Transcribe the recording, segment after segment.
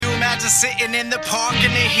Friends are sitting in the park in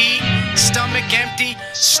the heat, stomach empty,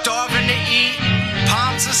 starving to eat.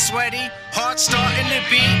 Palms are sweaty, heart starting to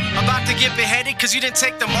beat. About to get beheaded cause you didn't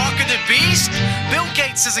take the mark of the beast. Bill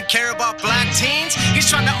Gates doesn't care about black teens. He's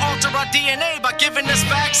trying to alter our DNA by giving us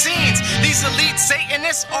vaccines. These elite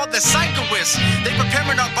Satanists are the psychoists. They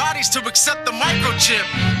preparing our bodies to accept the microchip.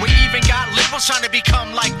 We even got liberals trying to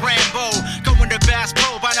become like Rambo, going to Bass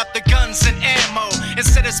Pro, buying up the guns and ammo.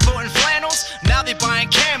 Instead of sporting flannels, now they buying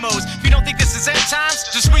camos. If you don't think this is end times,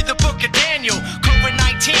 just read the book of Daniel.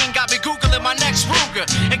 COVID-19 got me Googling my next Ruger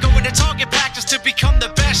and going to Target practice to become the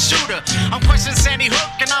best shooter. I'm questioning Sandy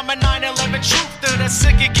Hook and I'm a 9/11 truther that's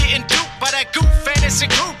sick of getting duped by that goof Fantasy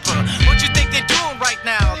Cooper. What you think they're doing right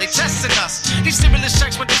now? They testing us. These stimulus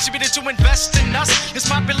checks were distributed to invest in us. It's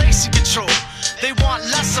population control. They want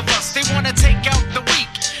less of us. They want to take out the weak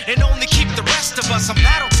and only keep the rest of us. I'm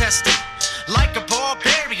battle tested like a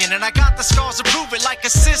barbarian, and I got the scars to prove it like a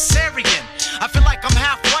Caesarean. I feel like I'm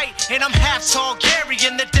half white and I'm half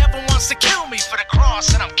Targaryen. The devil wants to kill me for the cross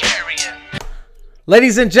that I'm carrying.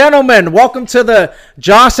 Ladies and gentlemen, welcome to the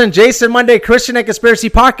Josh and Jason Monday Christian and Conspiracy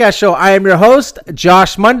Podcast Show. I am your host,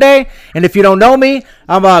 Josh Monday, and if you don't know me,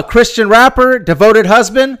 I'm a Christian rapper, devoted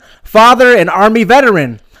husband, father, and Army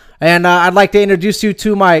veteran. And I'd like to introduce you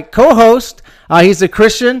to my co-host. He's a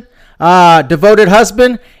Christian, devoted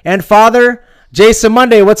husband, and father, Jason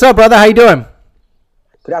Monday. What's up, brother? How you doing?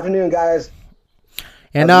 Good afternoon, guys.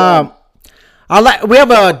 And we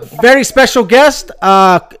have a very special guest.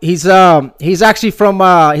 He's actually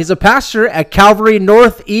from he's a pastor at Calvary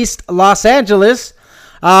Northeast Los Angeles.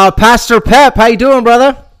 Pastor Pep, how you doing,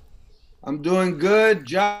 brother? I'm doing good,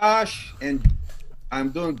 Josh, and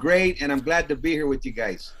I'm doing great, and I'm glad to be here with you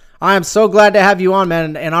guys. I am so glad to have you on,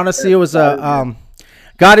 man. And honestly, it was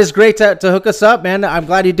God is great to hook us up, man. I'm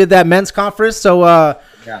glad you did that men's conference. So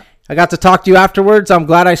Yeah. I got to talk to you afterwards. I'm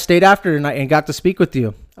glad I stayed after and got to speak with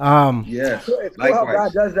you. Yes, It's cool how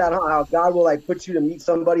God does that, huh? How God will like put you to meet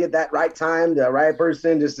somebody at that right time, the right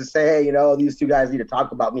person, just to say, hey, you know, these two guys need to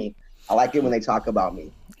talk about me. I like it when they talk about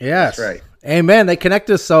me. Yes. That's right. Amen. They connect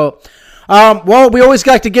us. So, well, we always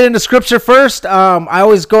like to get into scripture first.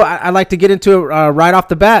 I like to get into it right off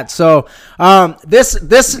the bat. So, this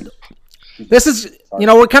is, you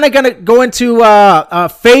know, we're kind of going to go into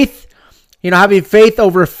faith, you know, having faith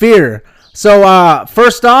over fear. So,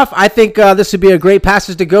 first off, I think this would be a great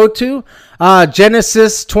passage to go to.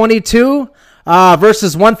 Genesis 22,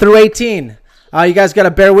 verses 1 through 18. You guys got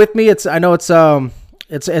to bear with me. I know it's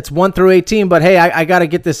 1 through 18, but hey, I got to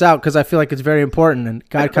get this out because I feel like it's very important, and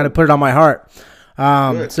God kind of put it on my heart.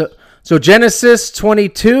 So Genesis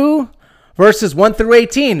 22, verses 1 through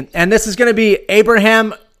 18, and this is going to be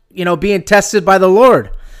Abraham, you know, being tested by the Lord,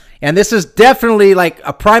 and this is definitely like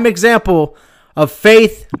a prime example of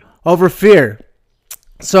faith over fear.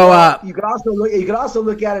 So you could also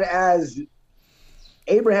look at it as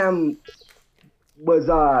Abraham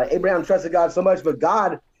trusted God so much, but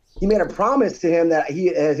God, he made a promise to him that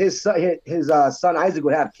his son Isaac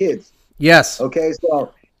would have kids. Yes. Okay,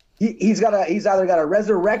 so he's either got to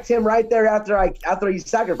resurrect him right there after he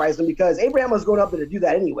sacrificed him, because Abraham was going up there to do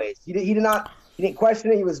that anyways. He didn't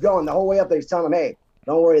question it. He was going the whole way up there. He's telling him, hey,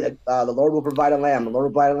 don't worry, the Lord will provide a lamb. The Lord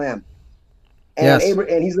will provide a lamb. And yes.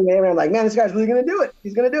 And he's looking at Abraham like, man, this guy's really going to do it.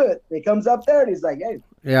 He's going to do it. And he comes up there and he's like, hey.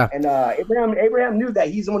 Yeah. And Abraham knew that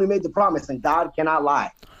he's the one who made the promise, and God cannot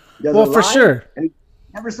lie. He doesn't Well, for lie, sure. And he's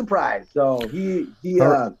never surprised. So he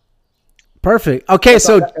Perfect. Okay,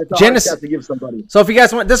 so Genesis. to give somebody. So if you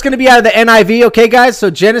guys want, this is going to be out of the NIV, okay, guys? So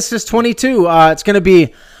Genesis 22, it's going to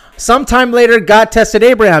be, sometime later, God tested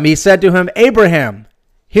Abraham. He said to him, Abraham,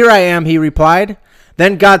 here I am, he replied.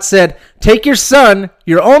 Then God said, take your son,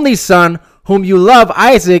 your only son, whom you love,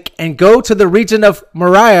 Isaac, and go to the region of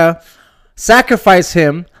Moriah, sacrifice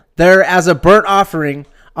him there as a burnt offering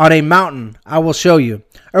on a mountain. I will show you.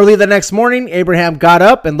 Early the next morning, Abraham got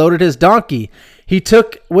up and loaded his donkey. He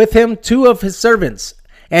took with him 2 of his servants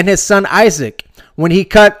and his son Isaac. When he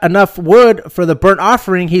cut enough wood for the burnt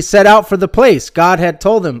offering, he set out for the place God had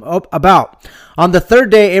told him about. On the 3rd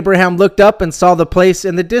day, Abraham looked up and saw the place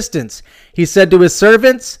in the distance. He said to his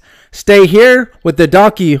servants, stay here with the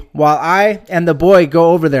donkey while I and the boy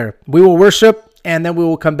go over there. We will worship, and then we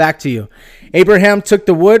will come back to you. Abraham took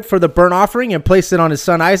the wood for the burnt offering and placed it on his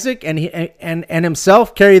son Isaac, and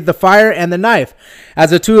himself carried the fire and the knife.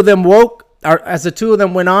 As the two of them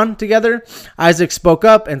went on together, Isaac spoke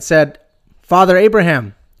up and said, Father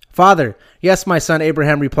Abraham. Father. Yes, my son,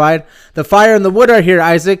 Abraham replied. The fire and the wood are here,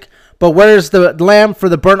 Isaac, but where is the lamb for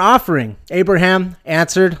the burnt offering? Abraham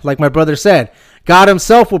answered, like my brother said, God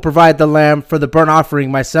himself will provide the lamb for the burnt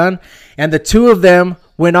offering, my son. And the two of them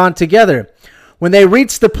went on together. When they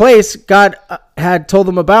reached the place God had told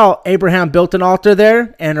them about, Abraham built an altar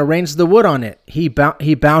there and arranged the wood on it. He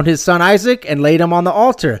bound his son Isaac and laid him on the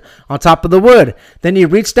altar on top of the wood. Then he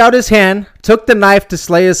reached out his hand, took the knife to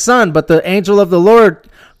slay his son, but the angel of the Lord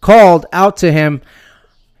called out to him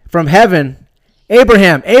from heaven,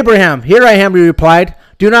 Abraham, Abraham, here I am, he replied.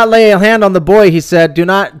 Do not lay a hand on the boy, he said. Do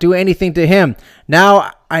not do anything to him.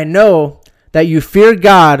 Now I know that you fear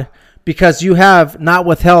God, because you have not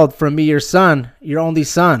withheld from me your son, your only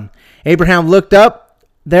son. Abraham looked up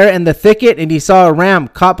there in the thicket, and he saw a ram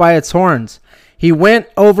caught by its horns. He went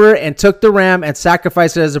over and took the ram and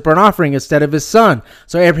sacrificed it as a burnt offering instead of his son.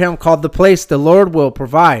 So Abraham called the place, the Lord will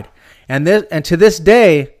provide. And to this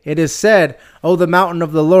day it is said, oh, the mountain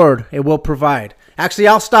of the Lord, it will provide. Actually,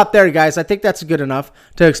 I'll stop there, guys. I think that's good enough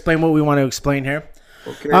to explain what we want to explain here.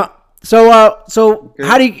 Okay. So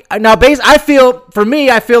how do you now? I feel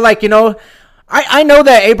like, I know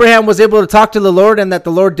that Abraham was able to talk to the Lord and that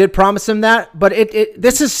the Lord did promise him that, but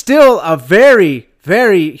this is still a very,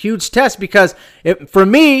 very huge test because for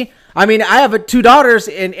me, I have 2 daughters,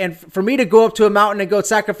 and for me to go up to a mountain and go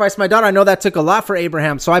sacrifice my daughter, I know that took a lot for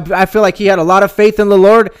Abraham. So I feel like he had a lot of faith in the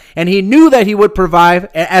Lord, and he knew that he would provide,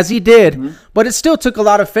 as he did. But it still took a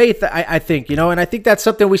lot of faith, I think, and I think that's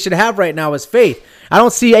something we should have right now is faith. I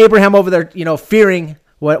don't see Abraham over there, fearing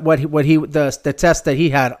the test that he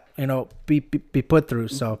had, be put through.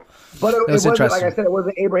 So, but it was wasn't, like I said, it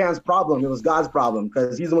wasn't Abraham's problem. It was God's problem,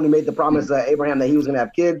 because he's the one who made the promise to Abraham that he was going to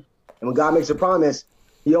have kids. And when God makes a promise,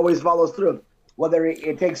 he always follows through. Whether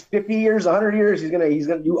it takes 50 years, 100 years,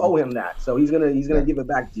 you owe him that. So he's gonna give it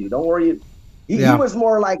back to you. Don't worry. He was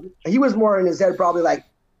more in his head probably like,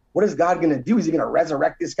 what is God gonna do? Is he gonna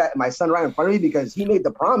resurrect this guy, my son, right in front of me because he made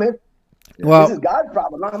the promise? Well, this is God's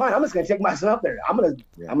problem, not mine. I'm just gonna take my son up there. I'm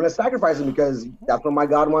gonna sacrifice him because that's what my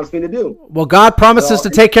God wants me to do. Well, God promises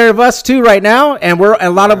to take care of us too right now, and a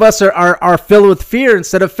lot of us are filled with fear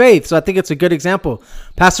instead of faith. So I think it's a good example.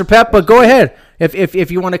 Pastor Pep, but go ahead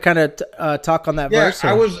if you want to kind of talk on that verse.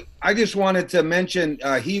 I just wanted to mention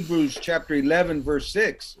Hebrews chapter 11 verse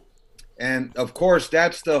 6, and of course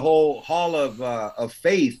that's the whole hall of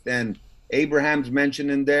faith, and Abraham's mentioned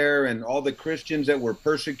in there, and all the Christians that were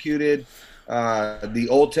persecuted. The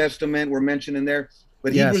Old Testament were mentioned in there.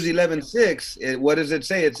 But yes. Hebrews 11:6, what does it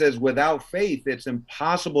say? It says, without faith, it's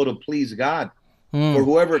impossible to please God. For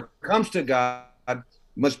whoever comes to God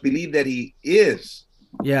must believe that he is,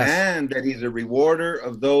 and that he's a rewarder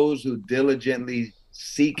of those who diligently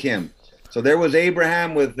seek him. So there was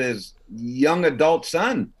Abraham with his young adult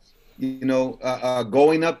son,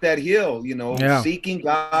 going up that hill, seeking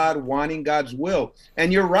God, wanting God's will.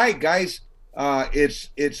 And you're right, guys.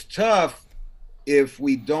 It's tough if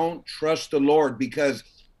we don't trust the Lord, because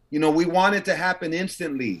we want it to happen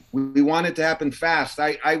instantly. We want it to happen fast.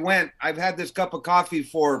 I've had this cup of coffee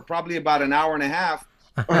for probably about an hour and a half,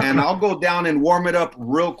 and I'll go down and warm it up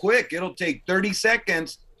real quick. It'll take 30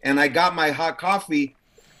 seconds and I got my hot coffee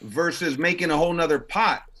versus making a whole nother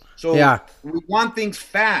pot. So we want things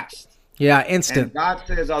fast. Yeah, instant. And God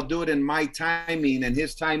says, I'll do it in my timing, and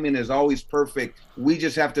his timing is always perfect. We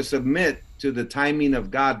just have to submit to the timing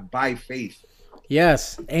of God by faith.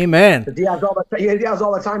 Yes, amen. He has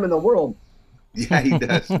all the time in the world. Yeah, he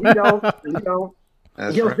does. He'll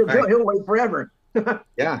wait forever.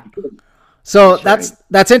 Yeah. So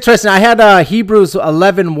that's interesting. I had Hebrews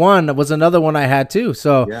 11:1 was another one I had too.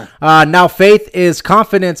 So now faith is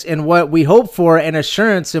confidence in what we hope for and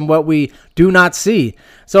assurance in what we do not see.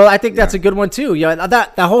 So I think that's a good one too. Yeah,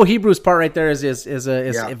 that whole Hebrews part right there is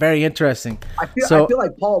very interesting. I feel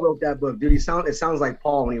like Paul wrote that book, dude. It sounds like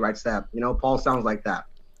Paul when he writes that. Paul sounds like that.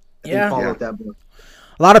 Paul wrote that book.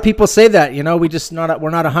 A lot of people say that. We're not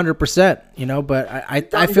 100%. But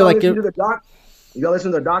I feel like you gotta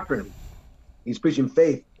listen to the doctrine. He's preaching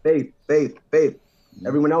faith.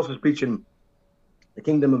 Everyone else is preaching the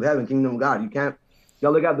kingdom of heaven, kingdom of God. You gotta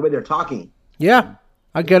look at the way they're talking. Yeah,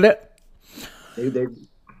 I get it.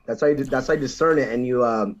 That's how you discern it, and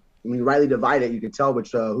when you rightly divide it, you can tell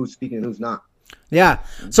who's speaking and who's not. Yeah.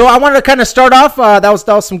 So I wanted to kind of start off. That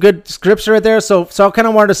was some good scripture right there. So I kind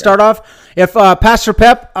of wanted to start off. If Pastor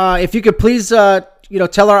Pep, if you could please,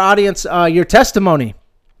 tell our audience your testimony.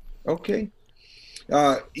 Okay.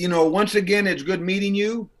 Once again, it's good meeting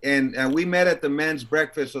you, and we met at the men's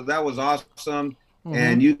breakfast, so that was awesome. Mm-hmm.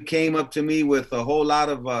 And you came up to me with a whole lot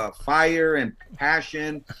of fire and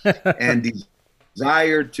passion and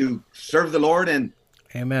desire to serve the Lord. And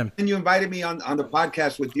amen. And you invited me on the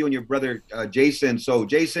podcast with you and your brother Jason. So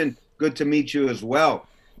Jason, good to meet you as well.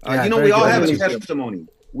 We all have a testimony.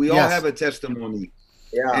 We all have a testimony.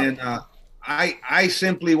 Yeah. And I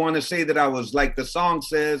simply want to say that I was, like the song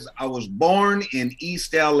says, I was born in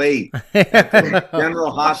East LA at the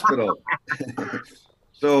General Hospital.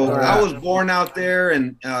 So I was born out there,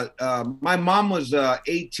 and my mom was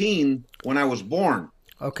 18 when I was born.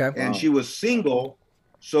 Okay. And she was single.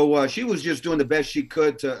 So she was just doing the best she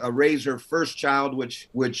could to raise her first child, which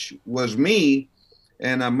was me.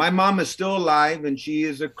 And my mom is still alive, and she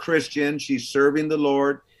is a Christian. She's serving the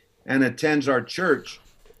Lord and attends our church.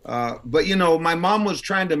 But, you know, my mom was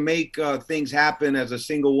trying to make things happen as a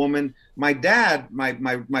single woman. My dad, my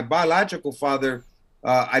biological father,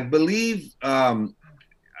 I believe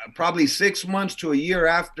probably 6 months to a year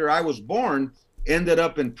after I was born, ended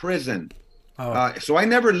up in prison. So I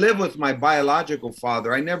never lived with my biological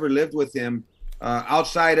father. I never lived with him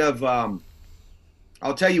outside of,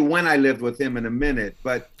 I'll tell you when I lived with him in a minute.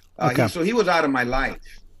 But so he was out of my life.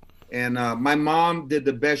 And my mom did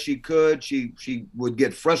the best she could. She would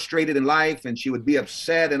get frustrated in life, and she would be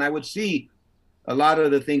upset. And I would see a lot of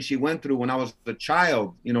the things she went through when I was a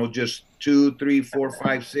child, you know, just 2, 3, 4,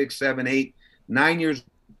 5, 6, 7, 8, 9 years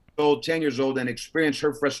old, 10 years old, and experience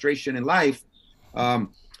her frustration in life.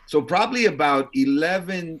 So probably about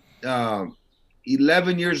 11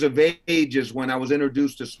 years of age is when I was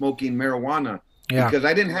introduced to smoking marijuana, because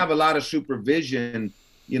I didn't have a lot of supervision.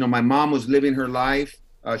 You know, my mom was living her life.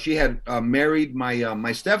 She had married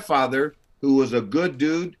my stepfather, who was a good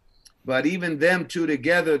dude, but even them two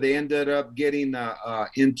together, they ended up getting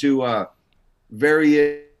into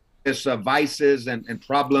various vices and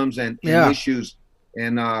problems and issues.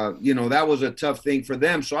 And, you know, that was a tough thing for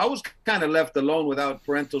them. So I was kind of left alone without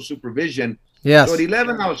parental supervision. Yes. So at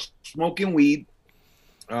 11, I was smoking weed.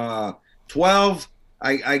 12,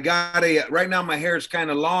 I got right now my hair is kind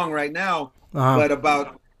of long right now,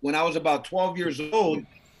 but when I was about 12 years old,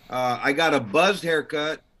 I got a buzzed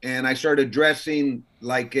haircut, and I started dressing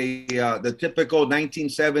like the typical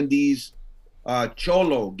 1970s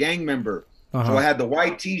cholo gang member. So I had the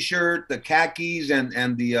white T-shirt, the khakis,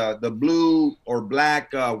 and the blue or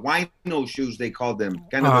black wino shoes, they called them,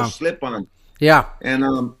 kind of a slip-on. Yeah. And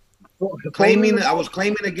I was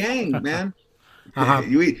claiming a gang, man.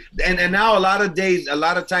 And now a lot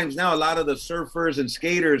of times now, a lot of the surfers and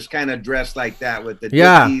skaters kind of dress like that with the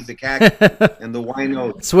dickies, the khakis, and the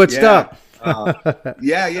wino. Switched up.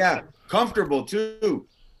 Comfortable too.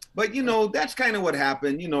 But, you know, that's kind of what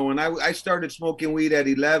happened, you know, and I started smoking weed at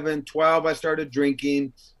 11, 12, I started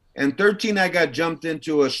drinking, and 13, I got jumped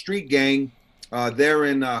into a street gang there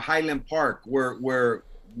in Highland Park, where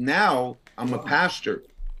now I'm a pastor.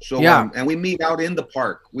 So, and we meet out in the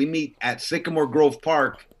park. We meet at Sycamore Grove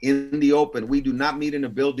Park in the open. We do not meet in a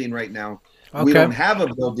building right now. We don't have a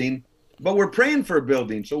building, but we're praying for a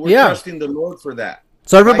building. So we're trusting the Lord for that.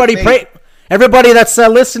 So everybody pray. Everybody that's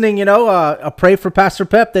listening, you know, pray for Pastor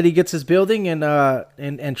Pep that he gets his building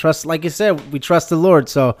and trust. Like you said, we trust the Lord.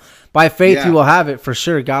 So by faith, you will have it for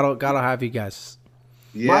sure. God will have you guys.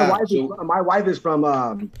 Yeah. My wife is from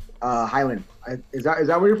Highland. Is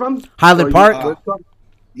that where you're from? Highland Park.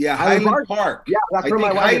 Highland Park. Yeah, that's where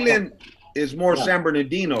my wife Highland is more San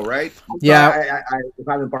Bernardino, right? Yeah,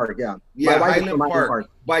 Highland Park. Yeah. Yeah, Highland Park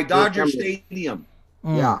by Dodger Stadium.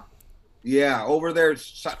 Yeah. Yeah, over there,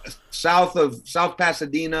 South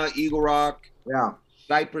Pasadena, Eagle Rock,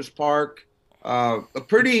 Cypress Park, a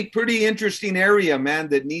pretty interesting area, man,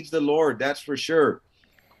 that needs the Lord, that's for sure.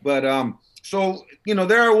 But so, you know,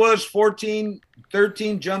 there I was, 13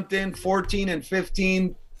 jumped in, 14 and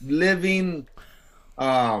 15 living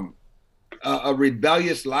a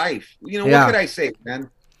rebellious life. You know, what could I say, man?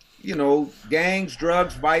 You know, gangs,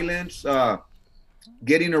 drugs, violence,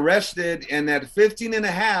 getting arrested. And at 15 and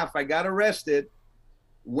a half, I got arrested,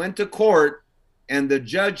 went to court, and the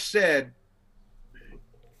judge said,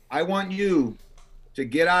 I want you to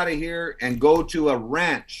get out of here and go to a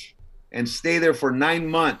ranch and stay there for 9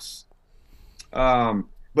 months.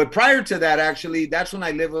 But prior to that, actually, that's when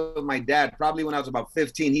I lived with my dad. Probably when I was about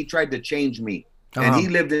 15, he tried to change me. And he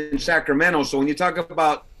lived in Sacramento. So when you talk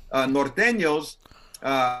about norteños,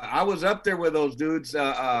 I was up there with those dudes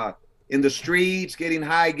in the streets, getting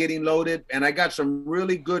high, getting loaded. And I got some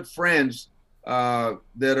really good friends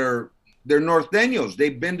they're norteños.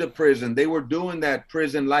 They've been to prison. They were doing that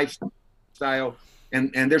prison lifestyle.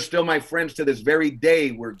 And they're still my friends to this very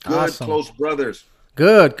day. We're good, close brothers.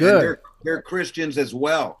 Good. They're Christians as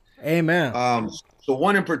well. Amen. So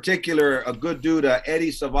one in particular, a good dude,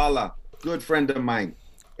 Eddie Zavala, good friend of mine.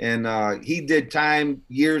 And he did time,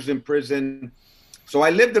 years in prison. So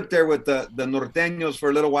I lived up there with the norteños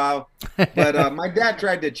for a little while. But my dad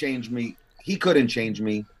tried to change me. He couldn't change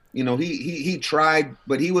me. You know, he tried,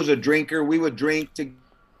 but he was a drinker. We would drink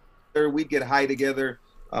together. We'd get high together.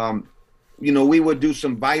 we would do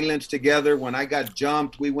some violence together. When I got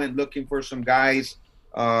jumped, we went looking for some guys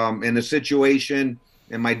in a situation,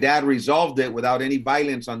 and my dad resolved it without any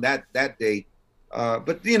violence on that day.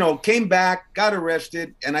 But came back, got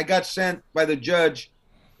arrested, and I got sent by the judge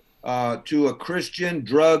to a Christian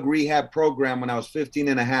drug rehab program when I was 15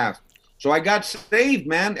 and a half. So I got saved,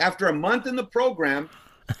 man, after a month in the program.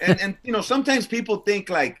 And sometimes people think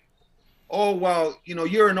like, oh, well,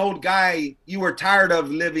 you're an old guy. You were tired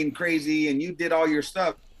of living crazy and you did all your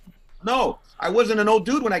stuff. No, I wasn't an old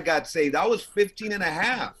dude when I got saved. I was 15 and a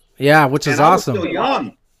half. Yeah, which is awesome. I was still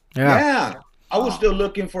young. Yeah. I was still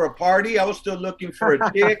looking for a party. I was still looking for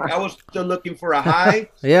a chick. I was still looking for a high.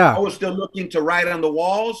 Yeah. I was still looking to write on the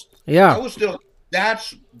walls. Yeah.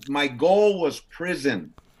 That's my goal was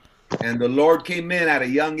prison. And the Lord came in at a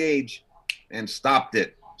young age and stopped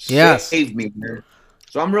it. Yes. Saved me, man.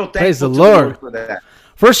 So I'm real thankful Praise the to Lord for that.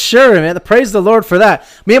 For sure, man. Praise the Lord for that.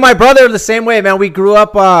 Me and my brother are the same way, man. We grew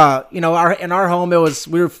up, in our home. It was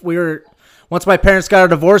we were once my parents got a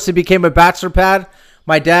divorce, it became a bachelor pad.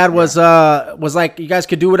 My dad was like, you guys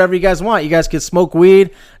could do whatever you guys want. You guys could smoke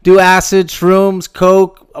weed, do acid, shrooms,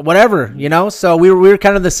 coke, whatever, So we were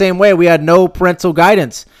kind of the same way. We had no parental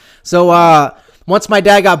guidance. So once my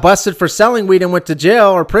dad got busted for selling weed and went to jail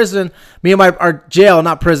or prison, jail,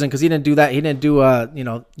 not prison, because he didn't do that. He didn't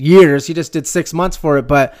do years. He just did 6 months for it.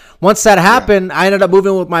 But once that happened, I ended up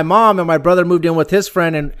moving with my mom, and my brother moved in with his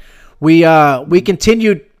friend, and we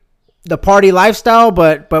continued the party lifestyle,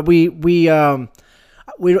 but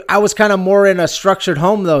I was kind of more in a structured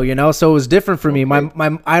home though, so it was different for me.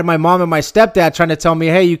 I had my mom and my stepdad trying to tell me,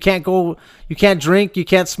 hey, you can't drink, you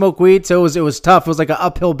can't smoke weed. So it was tough. It was like an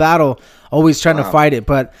uphill battle, always trying to fight it.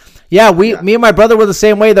 But yeah, me and my brother were the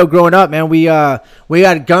same way though. Growing up, man, we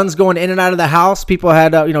had guns going in and out of the house. People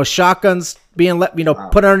had shotguns being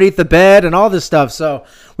put underneath the bed and all this stuff. So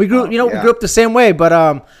we grew up the same way.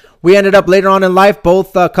 But we ended up later on in life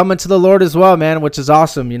both coming to the Lord as well, man, which is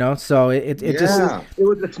awesome, So it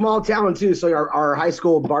was a small town too. So our high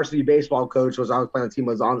school varsity baseball coach I was playing the team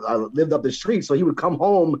lived up the street, so he would come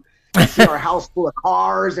home and see our house full of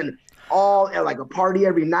cars and all like a party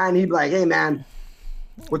every night. And he'd be like, "Hey, man,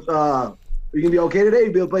 are you gonna be okay today?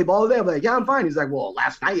 You be able to play ball today?" I'm like, "Yeah, I'm fine." He's like, "Well,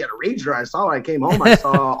 last night you had a rager. I saw it. I came home. I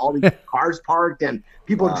saw all these cars parked and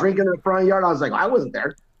people drinking in the front yard." I was like, "I wasn't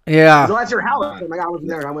there." Yeah. So that's your house. I'm like, I wasn't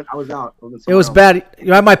there. I was out. It was bad.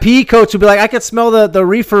 My PE coach would be like, I could smell the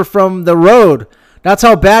reefer from the road. That's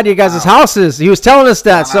how bad you guys' house is. He was telling us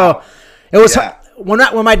that. So it was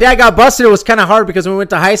when my dad got busted, it was kind of hard because when we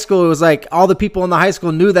went to high school, it was like all the people in the high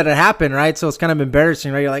school knew that it happened, right? So it's kind of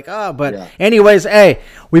embarrassing, right? You're like, anyways, hey,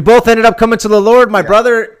 we both ended up coming to the Lord. My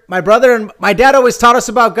brother and my dad always taught us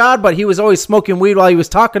about God, but he was always smoking weed while he was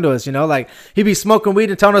talking to us, like he'd be smoking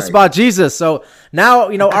weed and telling us about Jesus. So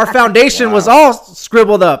now, our foundation was all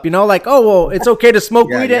scribbled up, like, oh, well, it's okay to smoke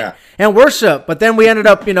weed and worship. But then we ended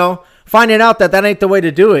up, finding out that ain't the way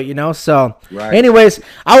to do it, So anyways,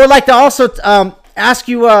 I would like to also ask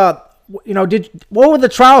you, what were the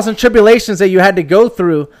trials and tribulations that you had to go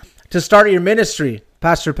through to start your ministry,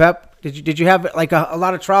 Pastor Pep? Did you have like a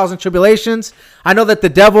lot of trials and tribulations? I know that the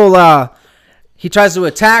devil, he tries to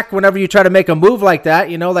attack whenever you try to make a move like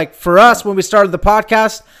that. Like for us, when we started the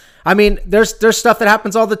podcast, I mean, there's stuff that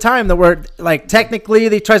happens all the time that we're like technically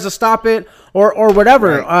they tries to stop it or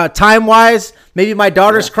whatever. Time wise, maybe my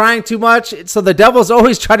daughter's crying too much, so the devil's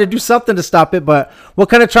always trying to do something to stop it. But what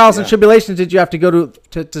kind of trials and tribulations did you have to go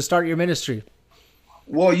to start your ministry?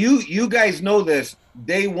 Well, you guys know this.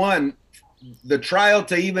 Day one, the trial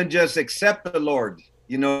to even just accept the Lord.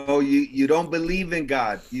 You don't believe in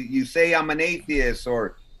God. You say I'm an atheist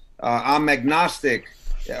or I'm agnostic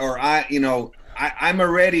or I'm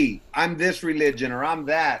this religion or I'm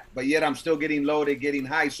that, but yet I'm still getting loaded, getting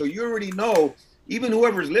high. So you already know, even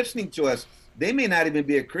whoever's listening to us, they may not even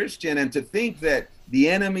be a Christian. And to think that the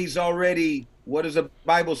enemy's already, what does the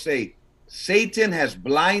Bible say? Satan has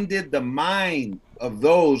blinded the mind of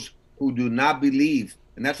those who do not believe.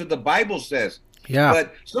 And that's what the Bible says. Yeah.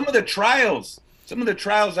 But some of the trials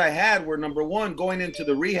I had were, number one, going into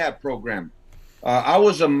the rehab program. I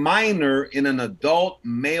was a minor in an adult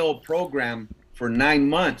male program for 9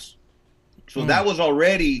 months. So that was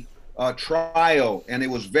already a trial, and it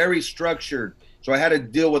was very structured. So I had to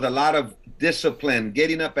deal with a lot of discipline,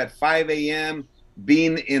 getting up at 5 a.m.,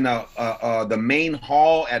 being in the main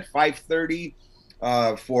hall at 5:30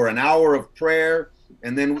 for an hour of prayer.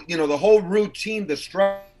 And then, the whole routine, the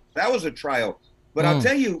struggle, that was a trial. But I'll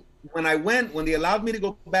tell you, when they allowed me to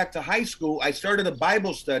go back to high school, I started a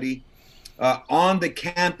Bible study on the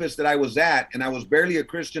campus that I was at, and I was barely a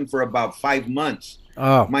Christian for about 5 months.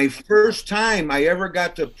 Oh. My first time I ever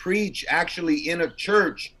got to preach actually in a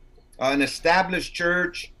church, an established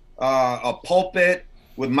church, a pulpit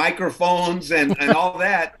with microphones and all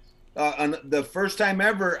that. And the first time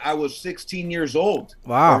ever, I was 16 years old.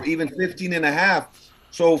 Wow. Or even 15 and a half.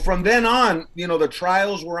 So from then on, the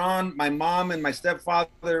trials were on. My mom and my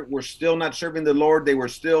stepfather were still not serving the Lord. They were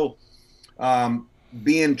still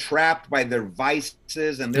being trapped by their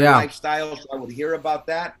vices and their lifestyles. So I would hear about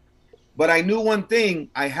that. But I knew one thing: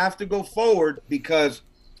 I have to go forward because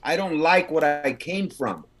I don't like what I came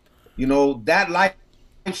from. That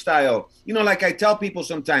lifestyle, like I tell people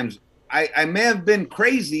sometimes, I may have been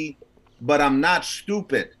crazy, but I'm not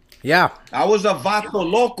stupid. Yeah. I was a vato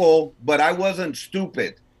loco, but I wasn't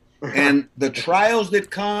stupid. And the trials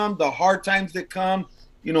that come, the hard times that come,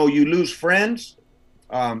 you lose friends.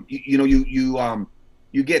 You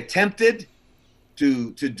get tempted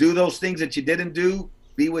to do those things that you didn't do.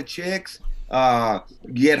 Be with chicks,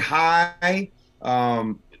 get high,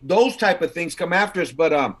 those type of things come after us.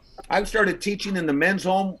 But I started teaching in the men's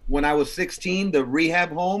home when I was 16, the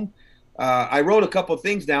rehab home. I wrote a couple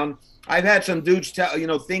things down. I've had some dudes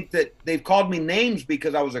think that they've called me names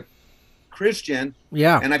because I was a Christian.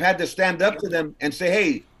 Yeah. And I've had to stand up to them and say,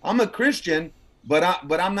 hey, I'm a Christian, but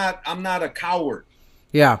I'm not a coward.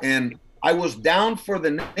 Yeah. And I was down for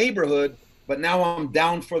the neighborhood, but now I'm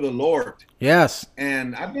down for the Lord. Yes.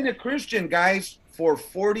 And I've been a Christian, guys, for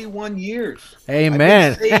 41 years.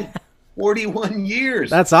 Amen. I've been saved 41 years.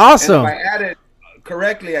 That's awesome. And if I add it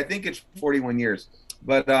correctly, I think it's 41 years.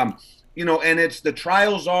 But, and it's the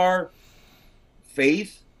trials are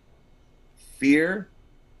faith, fear,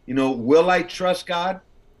 will I trust God?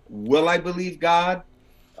 Will I believe God?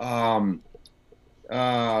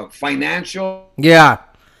 Financial. Yeah.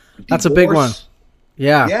 That's divorce, a big one.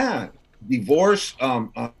 Yeah. Yeah. Divorce.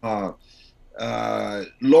 Lord,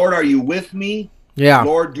 are you with me? Yeah.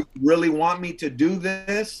 Lord, do you really want me to do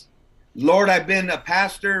this? Lord, I've been a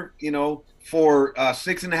pastor, for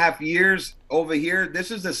 6.5 years over here.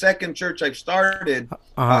 This is the second church I've started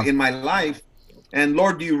in my life. And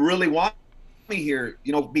Lord, do you really want me here?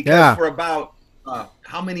 Because for about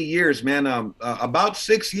how many years, man? About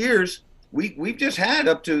 6 years, we've just had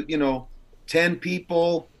up to 10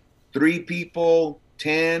 people, 3 people,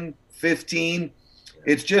 10, 15.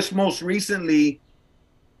 It's just most recently,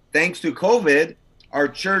 thanks to COVID, our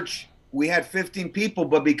church, we had 15 people,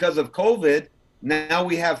 but because of COVID, now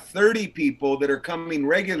we have 30 people that are coming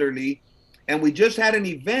regularly. And we just had an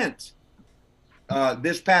event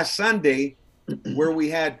this past Sunday where we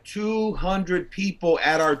had 200 people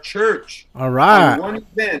at our church. All right. On one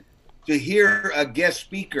event to hear a guest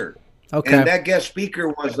speaker. Okay. And that guest speaker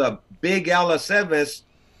was a Big Alasevis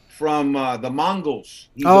from the Mongols.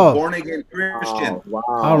 He's a born-again Christian. Oh, wow.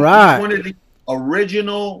 All right. He's one of the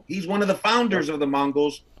original, he's one of the founders of the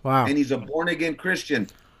Mongols. Wow. And he's a born-again Christian.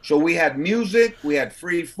 So we had music, we had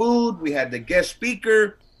free food, we had the guest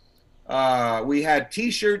speaker. We had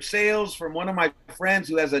T-shirt sales from one of my friends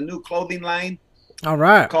who has a new clothing line. All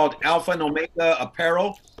right. Called Alpha and Omega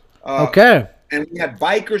Apparel. Okay. And we had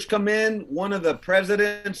bikers come in. One of the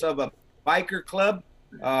presidents of a biker club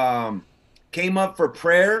came up for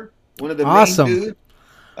prayer. One of the main dudes.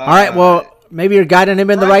 All right. Well, maybe you're guiding him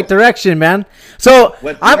in the right direction, man. So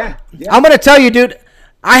I'm going to tell you, dude,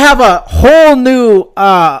 I have a whole new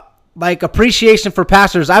appreciation for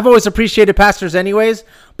pastors. I've always appreciated pastors anyways,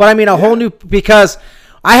 but I mean a whole new, because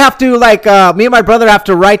I have to me and my brother have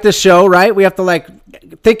to write this show, right? We have to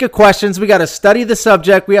think of questions. We got to study the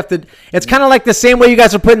subject. We have to, it's kind of like the same way you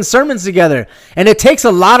guys are putting sermons together, and it takes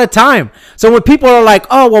a lot of time. So when people are like,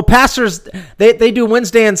 oh, well, pastors, they do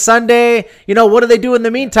Wednesday and Sunday, what do they do in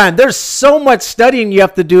the meantime? There's so much studying you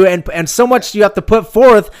have to do and so much you have to put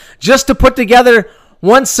forth just to put together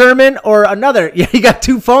one sermon or another. Yeah, you got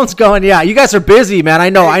 2 phones going. Yeah, you guys are busy, man. I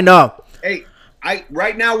know. Hey,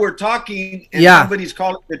 right now we're talking and somebody's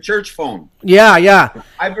calling the church phone. Yeah.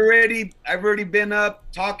 I've already been up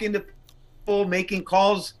talking to people, making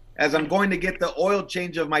calls as I'm going to get the oil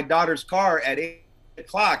change of my daughter's car at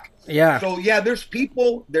 8:00. Yeah. So there's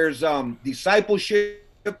people, there's discipleship,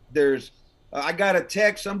 there's I got a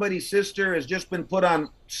text, somebody's sister has just been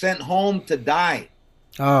sent home to die.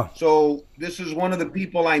 Oh. So this is one of the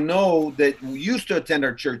people I know that used to attend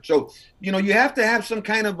our church. So, you have to have some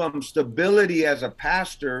kind of stability as a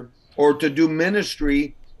pastor or to do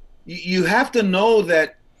ministry. You have to know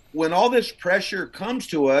that when all this pressure comes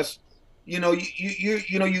to us, you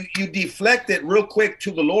deflect it real quick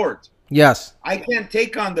to the Lord. Yes. I can't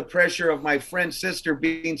take on the pressure of my friend's sister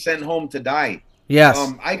being sent home to die.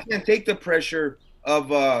 Yes. I can't take the pressure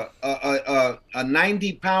of a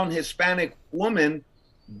 90-pound Hispanic woman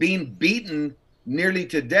being beaten nearly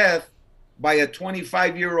to death by a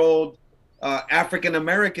 25-year-old African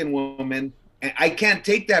American woman, and I can't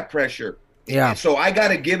take that pressure. Yeah. So I got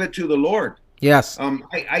to give it to the Lord. Yes.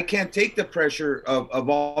 I can't take the pressure of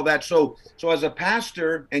all that. So as a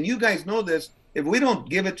pastor, and you guys know this, if we don't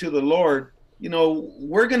give it to the Lord,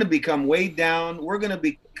 we're going to become weighed down. We're going to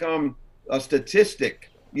become a statistic.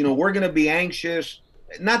 We're going to be anxious.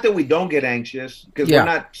 Not that we don't get anxious, because we're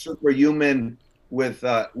not superhuman with,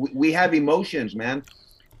 we have emotions, man.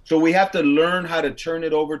 So we have to learn how to turn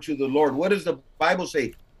it over to the Lord. What does the Bible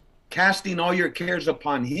say? Casting all your cares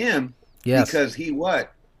upon him, because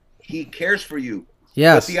he cares for you.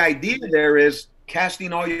 Yes. But the idea there is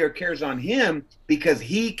casting all your cares on him because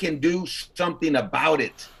he can do something about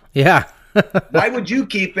it. Yeah. Why would you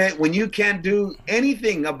keep it when you can't do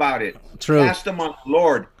anything about it? True. Cast them on the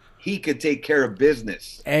Lord. He could take care of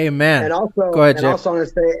business. Amen. And also, go ahead, Jeff. Also, I'm going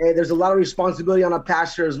to say, hey, there's a lot of responsibility on a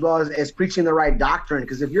pastor as well as preaching the right doctrine.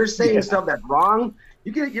 Because if you're saying stuff that's wrong,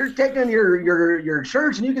 you're taking your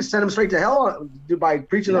church and you can send them straight to hell by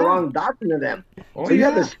preaching the wrong doctrine to them. So you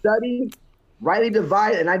have to study, rightly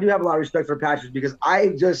divide. And I do have a lot of respect for pastors because I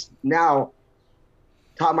just now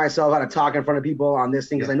taught myself how to talk in front of people on this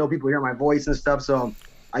thing because I know people hear my voice and stuff. So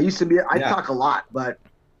I talk a lot, but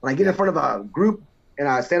when I get in front of a group and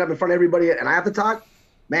I stand up in front of everybody and I have to talk,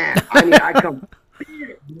 man, I come,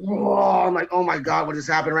 I'm like, oh my God, what just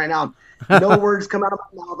happened right now? No words come out of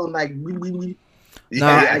my mouth. I'm like,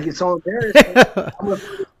 I get so embarrassed. I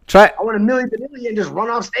want to million and just run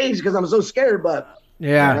off stage because I'm so scared. But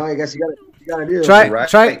I guess you gotta do.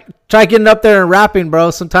 Try getting up there and rapping, bro.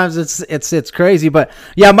 Sometimes it's crazy, but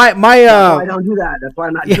I don't do that. That's why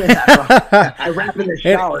I'm not doing that. Bro. I rap in the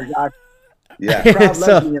shower, Josh. Crowd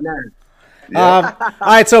loves me in there. All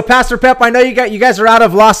right, so Pastor Pep, I know you guys are out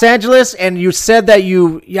of Los Angeles, and you said that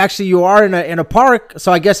you are in a park.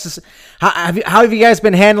 So I guess how have you guys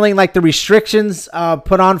been handling like the restrictions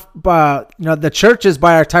put on the churches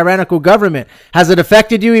by our tyrannical government? Has it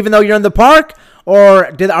affected you even though you're in the park, or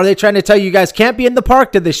are they trying to tell you guys can't be in the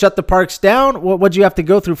park? Did they shut the parks down? What'd you have to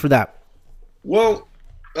go through for that? Well,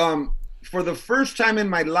 for the first time in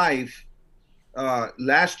my life,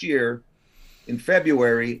 last year in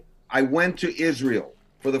February, I went to Israel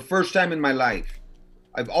for the first time in my life.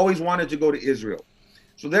 I've always wanted to go to Israel.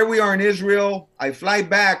 So there we are in Israel. I fly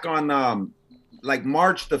back on like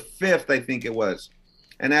March the 5th, I think it was.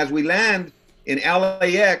 And as we land in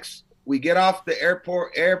LAX, we get off the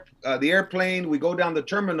the airplane, we go down the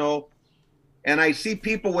terminal, and I see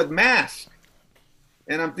people with masks.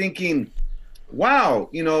 And I'm thinking, wow,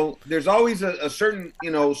 there's always a certain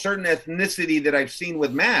ethnicity that I've seen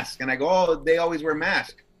with masks. And I go, oh, they always wear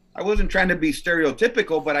masks. I wasn't trying to be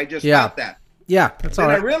stereotypical, but I just thought that. Yeah, that's all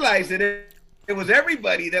right. And I realized that it was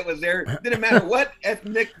everybody that was there. It didn't matter what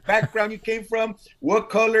ethnic background you came from, what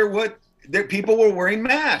color, people were wearing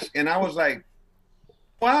masks. And I was like,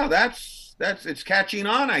 wow, it's catching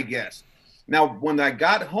on, I guess. Now, when I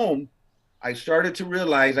got home, I started to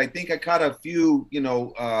realize, I think I caught a few,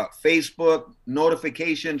 Facebook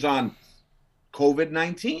notifications on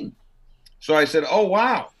COVID-19. So I said, oh,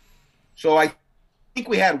 wow. So I think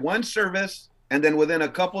we had one service, and then within a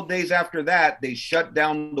couple days after that, they shut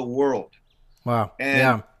down the world. Wow.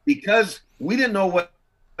 And because we didn't know what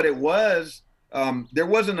it was, there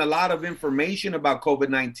wasn't a lot of information about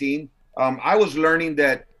COVID-19. I was learning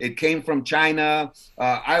that it came from China.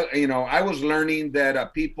 I was learning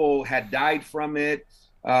that people had died from it.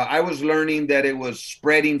 I was learning that it was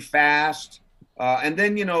spreading fast. And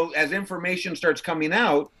then, as information starts coming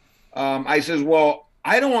out, I says, well,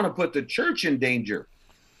 I don't want to put the church in danger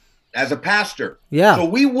as a pastor. Yeah. So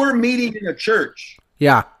we were meeting in a church.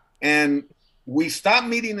 Yeah. And we stopped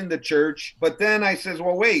meeting in the church. But then I says,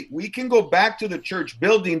 well, wait, we can go back to the church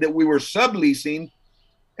building that we were subleasing,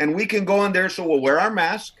 and we can go in there. So we'll wear our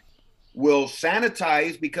mask. We'll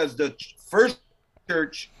sanitize, because the first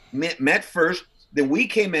church met first. Then we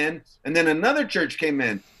came in, and then another church came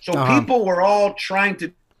in. So people were all trying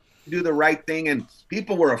to do the right thing, and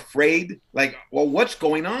people were afraid, like, well, what's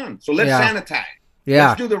going on? So let's sanitize.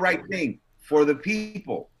 Let's do the right thing for the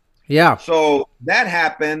people. Yeah. So that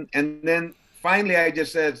happened, and then finally I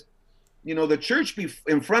just said, the church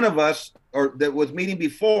in front of us, or that was meeting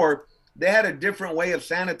before, they had a different way of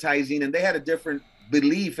sanitizing, and they had a different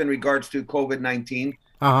belief in regards to COVID-19.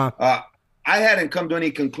 I hadn't come to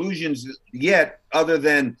any conclusions yet, other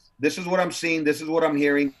than this is what I'm seeing, this is what I'm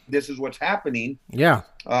hearing, this is what's happening. Yeah.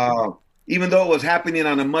 Even though it was happening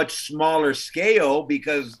on a much smaller scale,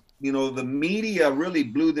 because the media really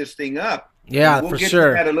blew this thing up. Yeah, And we'll for get sure.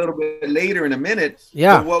 to that a little bit later in a minute.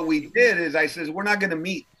 Yeah. But what we did is I says, we're not going to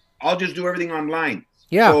meet. I'll just do everything online.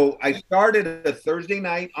 Yeah. So I started a Thursday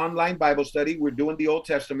night online Bible study. We're doing the Old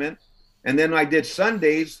Testament. And then I did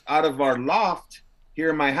Sundays out of our loft here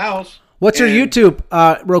in my house. What's your And YouTube?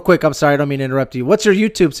 Real quick, I'm sorry, I don't mean to interrupt you. What's your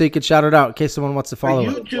YouTube so you can shout it out in case someone wants to follow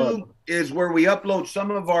it? YouTube is where we upload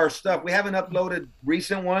some of our stuff. We haven't uploaded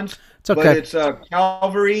recent ones, It's okay. but it's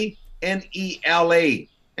Calvary NELA.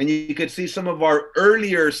 And you could see some of our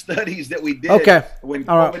earlier studies that we did Okay. when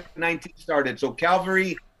All right. COVID-19 started. So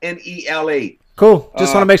Calvary NELA. Cool.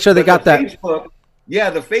 Just want to make sure they But got that. Facebook,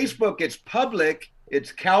 the Facebook, it's public.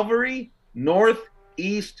 It's Calvary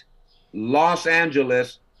Northeast Los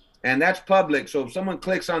Angeles, and that's public. So if someone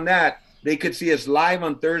clicks on that, they could see us live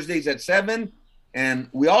on Thursdays at 7, and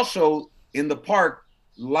we also in the park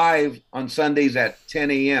live on Sundays at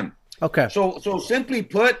 10 a.m. Okay. So simply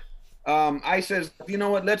put, I says, you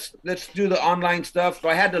know what, let's do the online stuff. So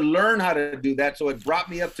I had to learn how to do that. So it brought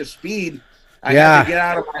me up to speed. I had to get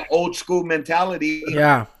out of my old school mentality.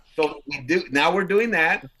 Yeah. So we're doing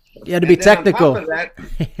that. You had to be And then on top technical. of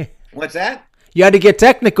that, what's that? You had to get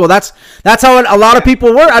technical. That's how a lot of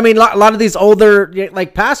people were. I mean, a lot of these older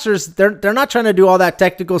like pastors, they're not trying to do all that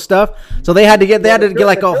technical stuff. So they had to get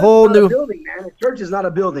like a whole new building, man. A church is not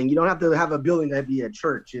a building. You don't have to have a building to be a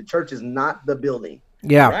church. A church is not the building.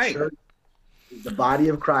 Yeah. Right. Church is the body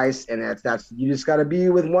of Christ, and that's you just got to be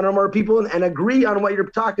with one or more people and agree on what you're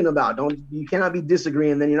talking about. You cannot be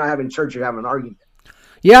disagreeing, then you're not having church. You're having an argument.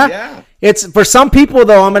 Yeah. It's for some people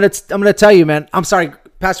though. I'm gonna tell you, man. I'm sorry,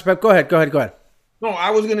 Pastor Pep. Go ahead. No,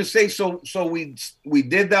 I was gonna say so we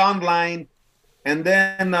did the online, and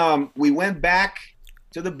then we went back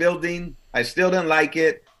to the building. I still didn't like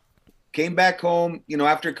it. Came back home,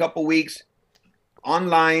 after a couple weeks,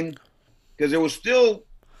 online, because it was still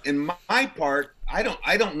in my part. I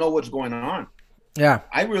don't know what's going on. Yeah.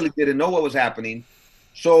 I really didn't know what was happening.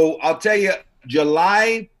 So I'll tell you,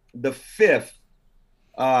 July the 5th,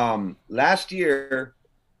 last year,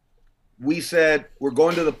 we said we're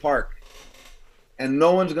going to the park. And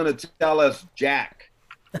no one's going to tell us jack.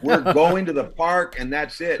 We're going to the park, and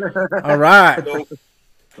that's it. All right.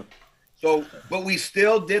 But we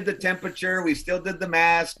still did the temperature. We still did the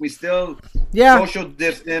mask. We still social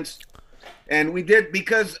distance. And we did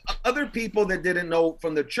because other people that didn't know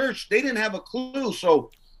from the church, they didn't have a clue.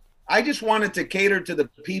 So I just wanted to cater to the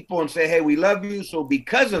people and say, hey, we love you. So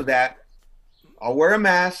because of that, I'll wear a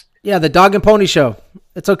mask. Yeah, the dog and pony show.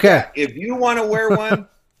 It's okay. Yeah, if you want to wear one,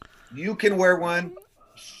 you can wear one.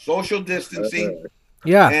 Social distancing.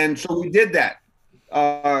 Yeah. And so we did that.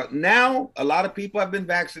 Now, a lot of people have been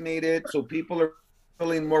vaccinated, so people are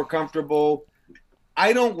feeling more comfortable.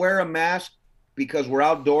 I don't wear a mask because we're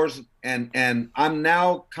outdoors, and I'm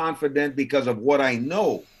now confident because of what I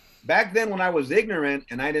know. Back then, when I was ignorant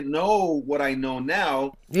and I didn't know what I know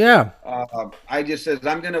now, I just said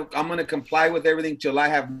I'm gonna comply with everything till I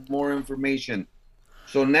have more information.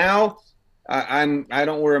 So now I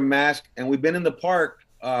don't wear a mask, and we've been in the park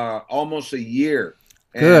almost a year.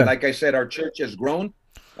 And Good. Like I said, our church has grown.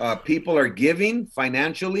 People are giving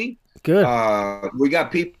financially. Good. We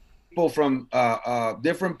got people from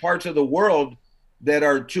different parts of the world that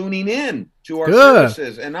are tuning in to our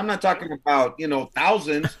services. And I'm not talking about,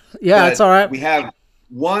 thousands. Yeah, it's all right. We have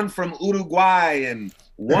one from Uruguay and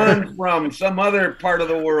one from some other part of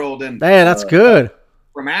the world. And hey, that's good.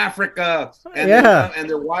 From Africa. And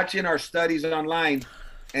they're watching our studies online.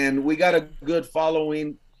 And we got a good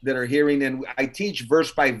following that are hearing. And I teach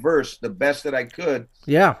verse by verse the best that I could.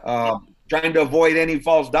 Yeah. Trying to avoid any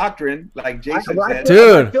false doctrine, like Jason said.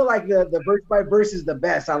 Dude. I feel like the verse by verse is the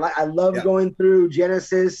best. I love going through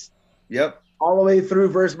Genesis. Yep. All the way through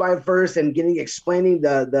verse by verse and explaining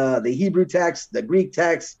the Hebrew text, the Greek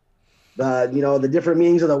text, the different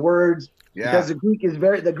meanings of the words. Yeah. Because the Greek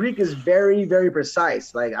is very, very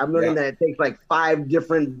precise. Like I'm learning that it takes like 5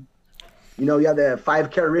 different, you have the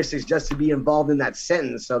 5 characteristics just to be involved in that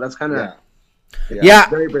sentence. So that's kind of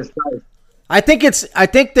very precise. I think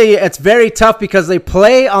it's very tough because they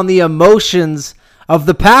play on the emotions of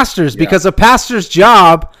the pastors because a pastor's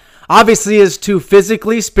job obviously is to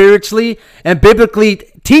physically, spiritually, and biblically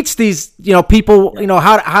teach these, people,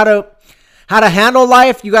 how to handle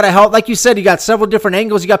life. You got to help. Like you said, you got several different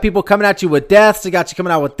angles. You got people coming at you with deaths. They got you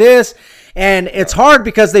coming out with this. And it's hard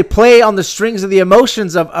because they play on the strings of the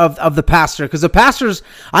emotions of the pastor. Because the pastors,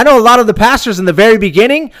 I know a lot of the pastors in the very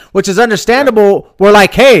beginning, which is understandable, were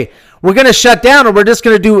like, hey, we're going to shut down or we're just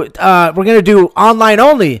going to do, we're going to do online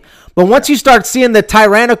only. But once you start seeing the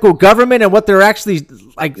tyrannical government and what they're actually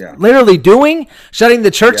literally doing, shutting the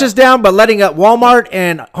churches down, but letting Walmart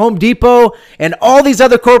and Home Depot and all these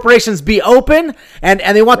other corporations be open, and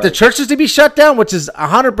they want the churches to be shut down, which is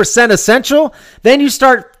 100% essential, then you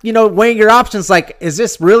start, weighing your options. Like,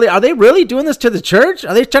 are they really doing this to the church?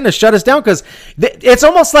 Are they trying to shut us down? Because it's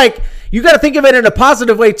almost like you got to think of it in a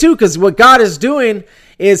positive way too, because what God is doing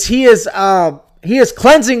is he is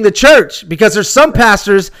cleansing the church, because there's some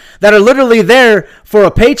pastors that are literally there for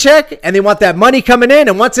a paycheck and they want that money coming in.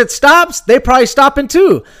 And once it stops, they probably stopping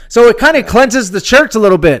too. So it kind of cleanses the church a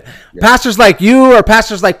little bit. Yeah. Pastors like you or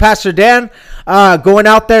pastors like Pastor Dan going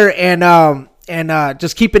out there and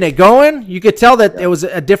just keeping it going. You could tell that it was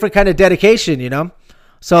a different kind of dedication,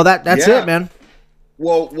 So that's it, man.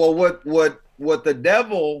 Well, what the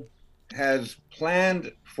devil has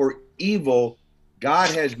planned for evil, God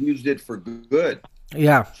has used it for good.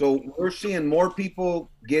 Yeah. So we're seeing more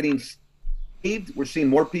people getting saved. We're seeing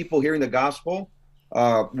more people hearing the gospel.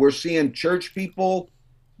 We're seeing church people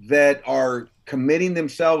that are committing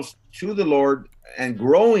themselves to the Lord and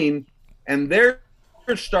growing, and they're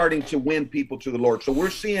starting to win people to the Lord. So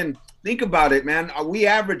we're seeing, think about it, man. We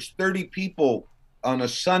averaged 30 people on a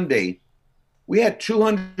Sunday. We had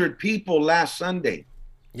 200 people last Sunday.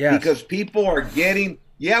 Yeah. Because people are getting,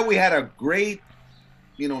 we had a great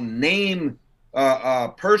name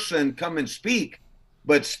person come and speak,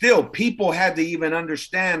 but still people had to even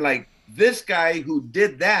understand, like, this guy who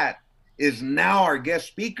did that is now our guest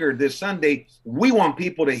speaker this Sunday. We want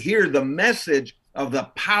people to hear the message of the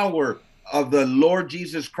power of the Lord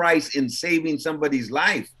Jesus Christ in saving somebody's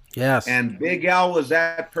life. Yes. And Big Al was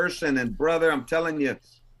that person. And brother, I'm telling you,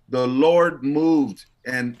 the Lord moved,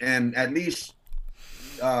 and at least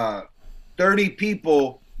 30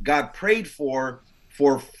 people got prayed for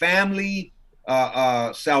family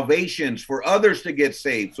salvations, for others to get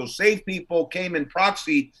saved. So saved people came in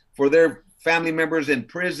proxy for their family members in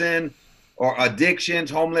prison or addictions,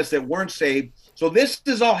 homeless that weren't saved. So this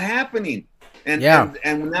is all happening. And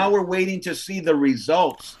now we're waiting to see the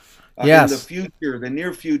results in the future, the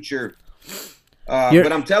near future.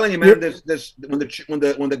 But I'm telling you, man, this when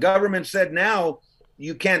the government said now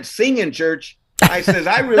you can't sing in church, I says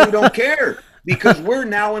I really don't care, because we're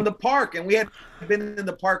now in the park, and we had been in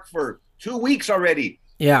the park for 2 weeks already.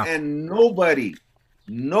 Yeah. And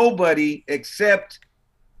nobody except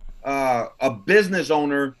a business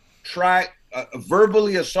owner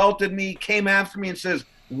verbally assaulted me, came after me and says,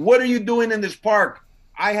 "What are you doing in this park?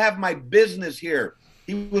 I have my business here."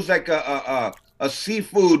 He was like a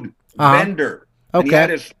seafood vendor. Okay. And he had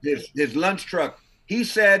his lunch truck. He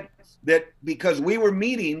said that because we were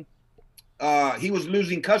meeting, he was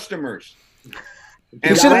losing customers.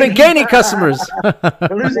 He should have been gaining customers.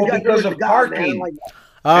 Because of parking.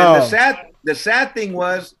 And the sad thing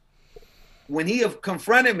was, when he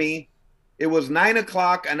confronted me, it was 9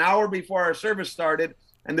 o'clock, an hour before our service started,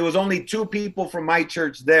 and there was only 2 people from my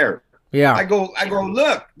church there. Yeah. I go,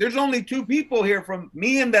 look, there's only 2 people here, from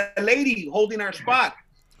me and the lady holding our spot.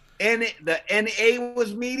 And the NA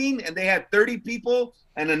was meeting, and they had 30 people,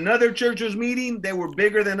 and another church was meeting. They were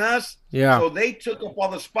bigger than us. Yeah. So they took up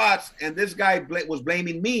all the spots, and this guy was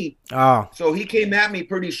blaming me. Oh. So he came at me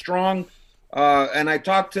pretty strong. And I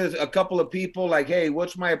talked to a couple of people like, hey,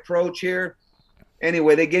 what's my approach here?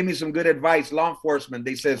 Anyway, they gave me some good advice. Law enforcement,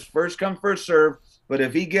 they says, first come, first serve. But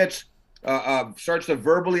if he starts to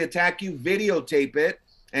verbally attack you, videotape it.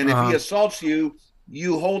 And if he assaults you,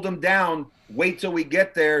 you hold him down. Wait till we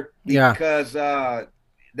get there, because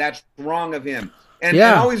that's wrong of him. And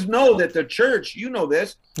always know that the church, you know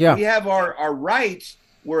this, we have our rights.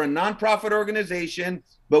 We're a nonprofit organization,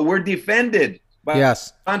 but we're defended by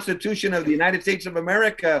the Constitution of the United States of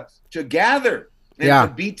America to gather and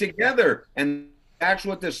to be together. And that's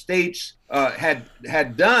what the states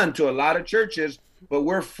had done to a lot of churches, but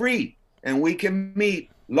we're free and we can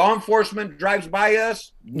meet. Law enforcement drives by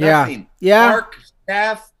us, nothing. Park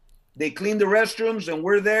staff, they clean the restrooms, and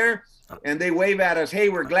we're there, and they wave at us. Hey,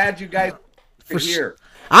 we're glad you guys are here.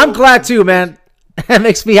 I'm glad too, man. That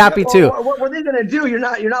makes me happy too. What are they gonna do? You're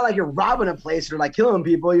not like you're robbing a place or like killing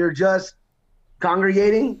people. You're just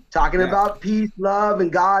congregating, talking about peace, love,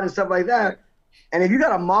 and God and stuff like that. And if you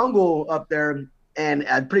got a Mongol up there and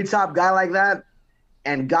a pretty top guy like that,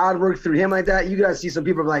 and God worked through him like that, you gotta see some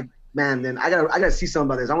people like, man, then I gotta see something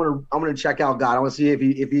about this. I want to check out God. I want to see if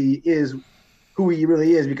he is who he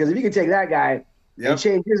really is, because if you can take that guy and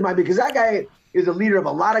change his mind, because that guy is a leader of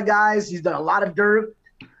a lot of guys. He's done a lot of dirt,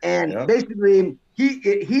 and basically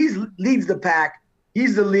he leads the pack.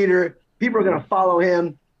 He's the leader. People are gonna follow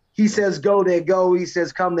him. He says go, they go. He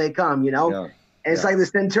says come, they come. And it's like the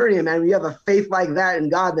centurion, man. When you have a faith like that in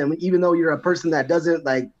God, then even though you're a person that doesn't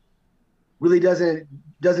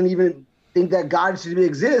even think that God should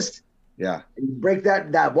exist, you break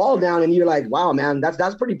that wall down, and you're like, wow, man,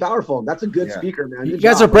 that's pretty powerful. That's a good speaker, man. You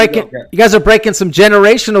guys are breaking some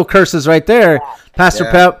generational curses right there, Pastor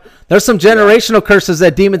Pep. There's some generational curses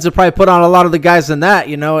that demons have probably put on a lot of the guys in that,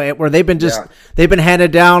 where they've been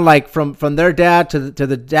handed down like from their dad to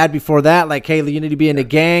the dad before that, like, hey, you need to be in a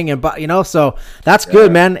gang, and so that's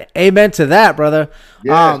good, man. Amen to that, brother.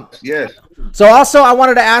 Yes. So also I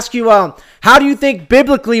wanted to ask you, how do you think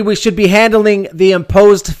biblically we should be handling the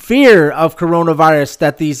imposed fear of coronavirus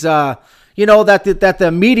that these, that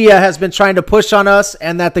the media has been trying to push on us,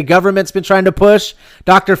 and that the government's been trying to push?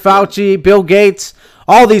 Dr. Fauci, Bill Gates,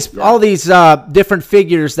 all these different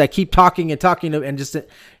figures that keep talking and just,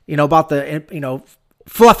 about the,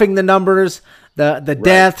 fluffing the numbers, the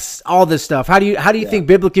deaths, all this stuff. How do you think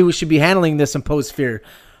biblically we should be handling this imposed fear?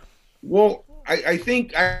 Well, I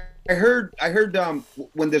think I heard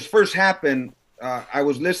when this first happened, I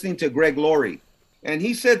was listening to Greg Laurie, and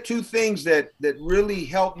he said two things that really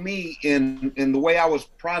helped me in the way I was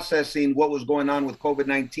processing what was going on with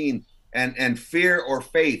COVID-19 and fear or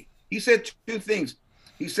faith. He said two things.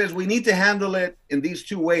 He says we need to handle it in these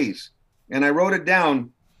two ways, and I wrote it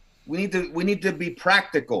down. We need to be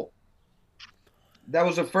practical. That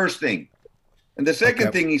was the first thing, and the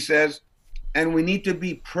second thing he says, and we need to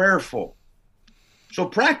be prayerful. So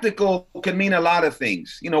practical can mean a lot of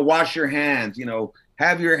things. Wash your hands.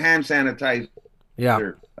 Have your hand sanitizer.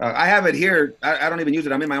 Yeah. I have it here. I don't even use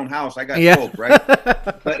it. I'm in my own house. I got soap, right?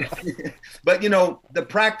 but the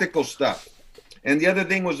practical stuff, and the other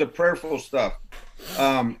thing was the prayerful stuff.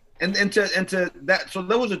 And to that. So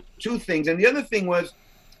those were two things. And the other thing was,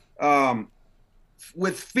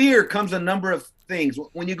 with fear comes a number of things.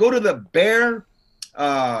 When you go to the bare,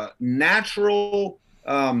 natural,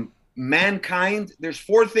 mankind, there's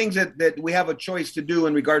four things that we have a choice to do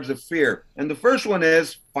in regards to fear. And the first one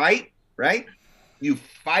is fight, right? You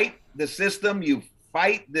fight the system, you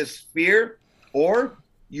fight this fear, or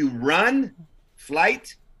you run,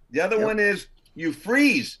 flight. The other one is you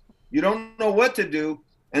freeze. You don't know what to do.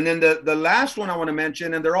 And then the last one I want to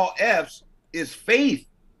mention, and they're all F's, is faith.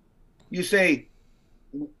 You say,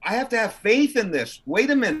 I have to have faith in this. Wait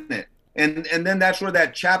a minute. And then that's where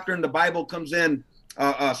that chapter in the Bible comes in.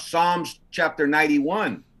 Psalms chapter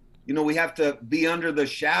 91. We have to be under the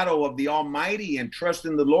shadow of the Almighty and trust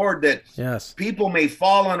in the Lord that people may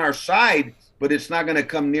fall on our side, but it's not going to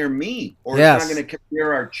come near me, or it's not going to come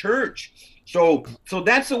near our church. So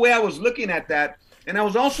that's the way I was looking at that. And I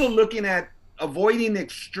was also looking at avoiding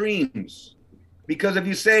extremes, because if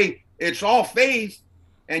you say it's all faith,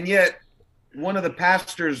 and yet one of the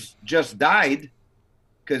pastors just died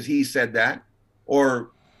because he said that,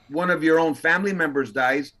 or one of your own family members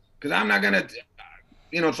dies because I'm not going to,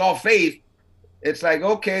 it's all faith. It's like,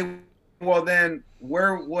 okay, well then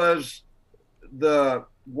why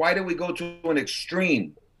did we go to an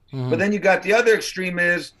extreme? Mm-hmm. But then you got the other extreme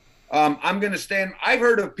is, I'm going to stand. I've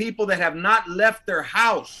heard of people that have not left their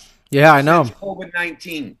house. Yeah, I know.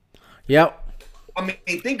 COVID-19. Yep. I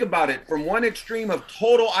mean, think about it. From one extreme of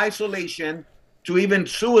total isolation to even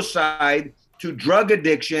suicide, to drug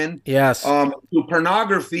addiction, to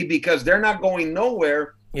pornography, because they're not going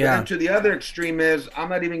nowhere. Yeah. And to the other extreme is, I'm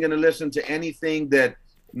not even going to listen to anything that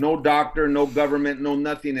no doctor, no government, no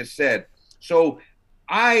nothing has said. So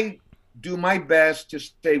I do my best to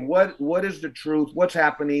say what is the truth, what's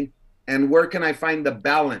happening, and where can I find the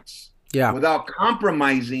balance without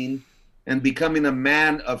compromising and becoming a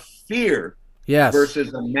man of fear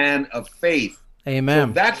versus a man of faith. Amen.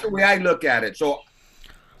 So that's the way I look at it. So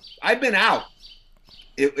I've been out.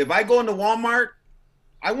 If I go into Walmart,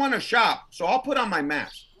 I want to shop, so I'll put on my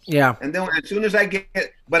mask. Yeah. And then as soon as I get,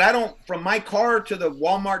 but I don't, from my car to the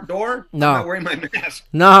Walmart door, I'm not wearing my mask.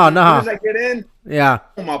 No. As soon as I get in,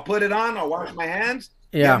 I'll put it on, I'll wash my hands,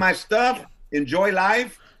 get my stuff, enjoy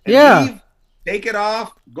life, and leave, take it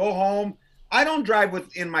off, go home. I don't drive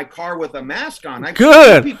in my car with a mask on. I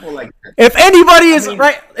Good. People like that.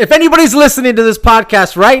 If anybody's listening to this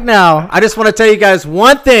podcast right now, I just want to tell you guys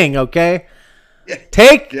one thing, okay?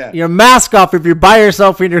 Take your mask off if you're by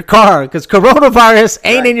yourself in your car, because coronavirus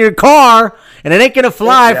ain't in your car, and it ain't gonna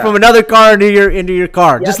fly from another car into your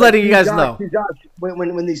car. Just letting you guys know.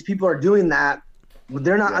 When these people are doing that,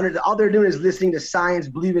 they're not under. All they're doing is listening to science,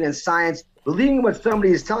 believing in science, believing what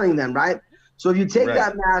somebody is telling them, right? So if you take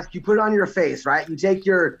that mask, you put it on your face, right? You take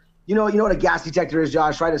your, you know what a gas detector is,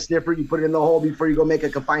 Josh, right? A sniffer, you put it in the hole before you go make a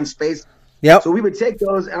confined space. Yep. So we would take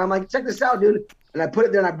those, and I'm like, check this out, dude. And I put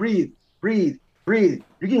it there, and I breathe.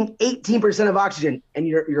 You're getting 18% of oxygen, and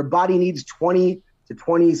your body needs 20 to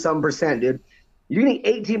 20 some percent, dude. You're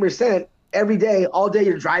getting 18% every day, all day.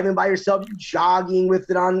 You're driving by yourself, you're jogging with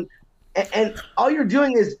it on, and all you're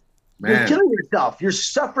doing is you're killing yourself. You're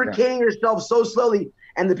suffocating yourself so slowly.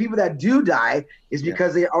 And the people that do die is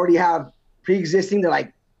because they already have pre-existing. They're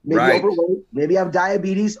like maybe overweight, maybe have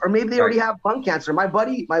diabetes, or maybe they already have lung cancer. My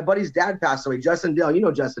buddy's dad passed away, Justin Dell. You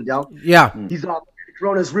know Justin Dell. Yeah. He's all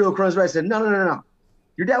Corona's real, Corona's real. I said, no.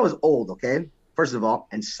 Your dad was old, okay? First of all.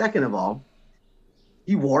 And second of all,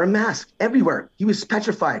 he wore a mask everywhere. He was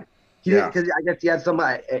petrified. Because I guess he had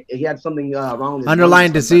something wrong with his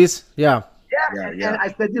underlying disease. Yeah. And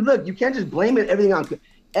I said, dude, look, you can't just blame everything on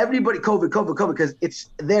everybody, COVID, because it's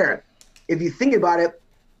there. If you think about it,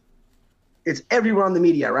 it's everywhere on the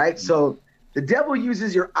media, right? So the devil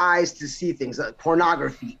uses your eyes to see things, like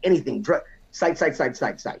pornography, anything,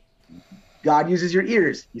 sight. God uses your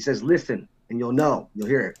ears. He says, listen, and you'll know, you'll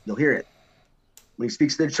hear it. When he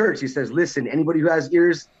speaks to the church, he says, listen, anybody who has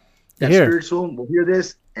ears that's spiritual will hear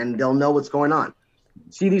this, and they'll know what's going on.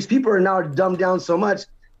 See, these people are now dumbed down so much.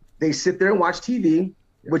 They sit there and watch TV,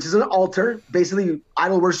 which is an altar, basically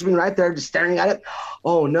idol worshiping right there, just staring at it.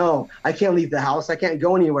 Oh, no, I can't leave the house. I can't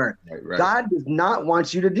go anywhere. Right. God does not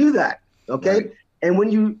want you to do that, okay? Right.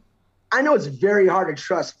 And I know it's very hard to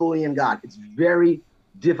trust fully in God. It's very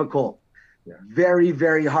difficult, very,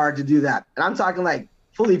 very hard to do that. And I'm talking like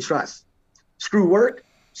fully trust. Screw work,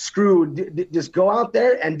 just go out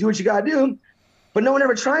there and do what you got to do. But no one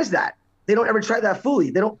ever tries that. They don't ever try that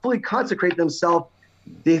fully. They don't fully consecrate themselves.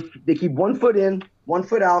 They keep one foot in, one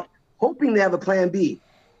foot out, hoping they have a plan B.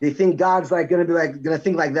 They think God's gonna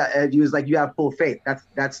think like that. You have full faith.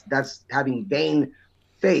 That's having vain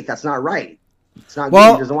faith. That's not right. It's not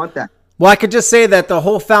good. He doesn't want that. Well, I could just say that the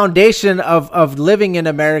whole foundation of living in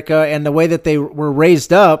America and the way that they were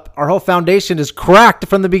raised up, our whole foundation is cracked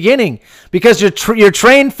from the beginning, because you're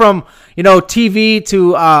trained from TV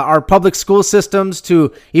to our public school systems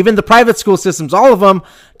to even the private school systems, all of them,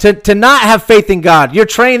 to not have faith in God. You're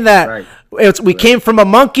trained that we came from a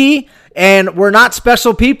monkey and we're not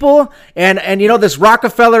special people, and this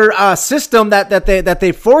Rockefeller system that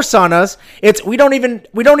they force on us. We don't even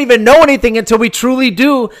know anything until we truly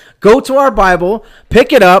do go to our Bible,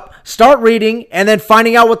 pick it up, start reading, and then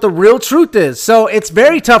finding out what the real truth is. So it's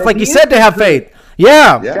very tough, like you said, to have faith.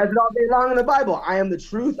 Yeah. It says it all day long in the Bible. I am the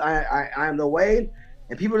truth. I am the way.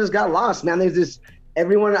 And people just got lost, man. There's this.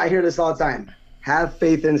 Everyone, I hear this all the time. Have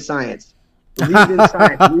faith in science. Believe in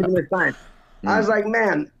science. Believe in the science. I was like,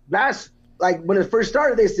 man. That's like when it first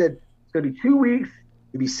started, they said it's going to be 2 weeks.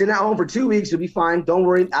 You'll be sitting at home for 2 weeks. You'll be fine. Don't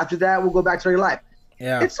worry. After that, we'll go back to your life.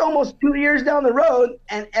 Yeah. It's almost 2 years down the road,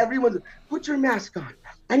 and everyone's, put your mask on.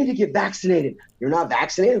 I need to get vaccinated. You're not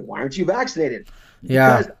vaccinated. Why aren't you vaccinated?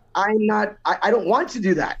 Yeah. Because I'm not, I don't want to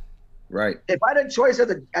do that. Right. If I had a choice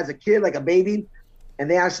as a kid, like a baby,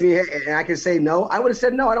 and they asked me, and I could say no, I would have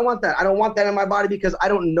said no, I don't want that. I don't want that in my body because I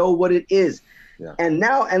don't know what it is. Yeah.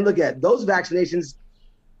 And look at those vaccinations.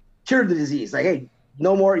 Cure the disease. Like, hey,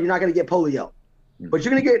 no more. You're not going to get polio, but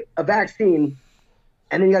you're going to get a vaccine,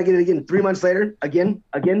 and then you got to get it again 3 months later. Again.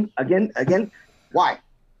 Why?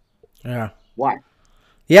 Yeah. Why?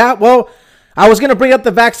 Yeah. Well, I was going to bring up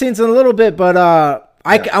the vaccines in a little bit, but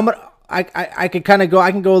I could kind of go.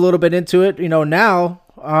 I can go a little bit into it. Now.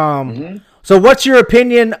 So, what's your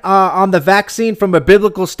opinion on the vaccine from a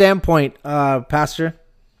biblical standpoint, Pastor?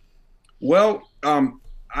 Well,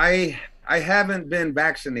 I haven't been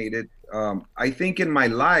vaccinated. I think in my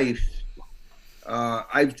life,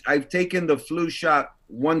 I've taken the flu shot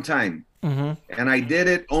one time, and I did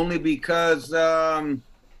it only because the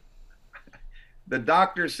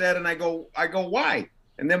doctor said, and I go, why?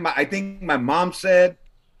 And then I think my mom said,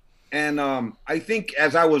 and I think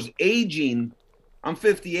as I was aging, I'm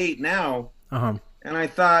 58 now, and I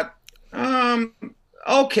thought,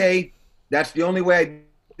 okay, that's the only way I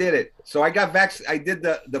did it. So I got I did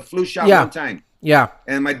the flu shot one time. Yeah.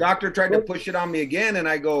 And my doctor tried to push it on me again, and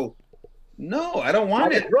I go, no, I don't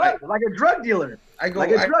want it. Like a drug dealer. I go, I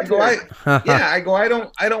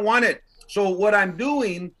don't want it. So what I'm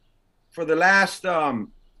doing for the last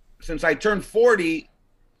since I turned 40,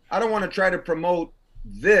 I don't want to try to promote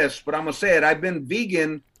this, but I'm gonna say it. I've been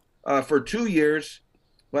vegan for 2 years,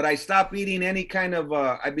 but I stopped eating any kind of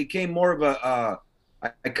I became more of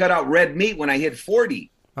I cut out red meat when I hit 40.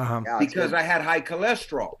 Because I had high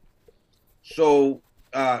cholesterol. So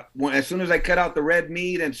as soon as I cut out the red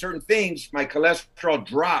meat and certain things, my cholesterol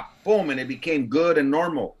dropped, boom, and it became good and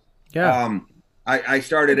normal. Yeah. I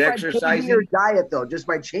started exercising. Your diet, though, just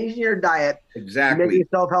by changing your diet, exactly, make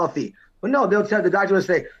yourself healthy. But no, the doctor will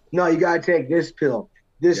say, no, you got to take this pill.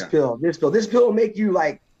 this pill will make you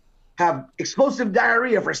like have explosive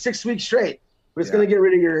diarrhea for 6 weeks straight. But it's gonna get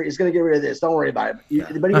rid of this. Don't worry about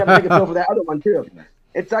it. But you have to take a pill for that other one too.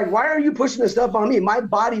 It's like, why are you pushing this stuff on me? My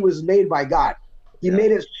body was made by God. He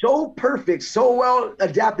made it so perfect, so well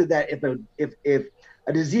adapted that if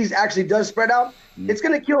a disease actually does spread out, it's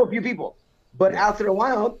gonna kill a few people. But after a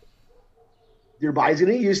while, your body's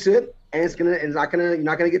gonna get used to it, and you're not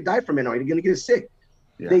gonna die from it, or you're gonna get sick.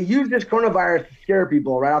 Yeah. They use this coronavirus to scare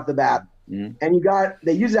people right off the bat, and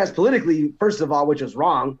they use that politically, first of all, which was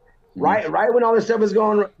wrong. Right when all this stuff was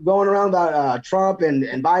going around about Trump and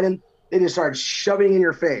Biden, they just started shoving in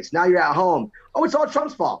your face. Now you're at home. Oh, it's all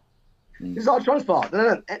Trump's fault. This is all Trump's fault.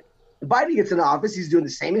 No. Biden gets in office, he's doing the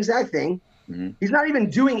same exact thing. He's not even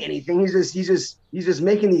doing anything. He's just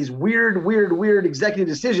making these weird executive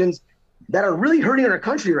decisions that are really hurting our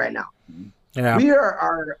country right now. Yeah.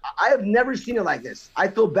 I have never seen it like this. I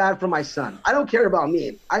feel bad for my son. I don't care about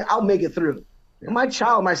me. I'll make it through. Yeah. My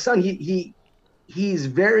son, he's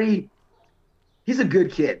a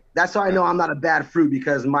good kid. That's how I know I'm not a bad fruit,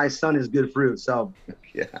 because my son is good fruit. So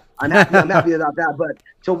I'm happy about that. But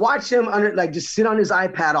to watch him just sit on his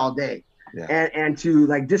iPad all day and to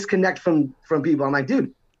like disconnect from people, I'm like,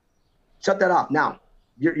 dude, shut that off now.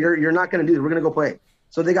 You're not gonna do this. We're gonna go play.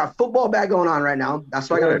 So they got football back going on right now. That's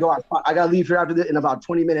why I gotta go out. I gotta leave here after this in about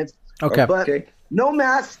 20 minutes. Okay. But no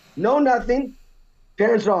mask, no nothing.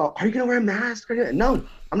 Parents are all, are you gonna wear a mask? No,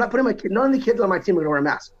 I'm not putting none of the kids on my team are gonna wear a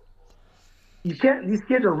mask. You can't. These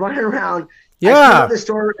kids are running around. Yeah. I see at the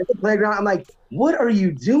store, at the playground. I'm like, what are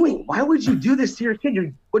you doing? Why would you do this to your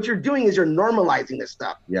kid? What you're doing is you're normalizing this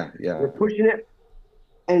stuff. Yeah. You're pushing it.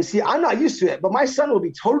 And see, I'm not used to it, but my son will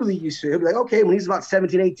be totally used to it. He'll be like, okay, when he's about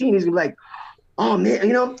 17, 18, he's gonna be like, oh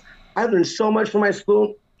man, I've learned so much from my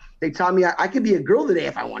school. They taught me I could be a girl today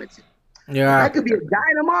if I wanted to. Yeah. I could be a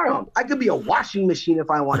guy tomorrow. I could be a washing machine if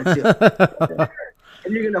I wanted to.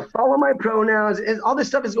 And you're going to follow my pronouns, and all this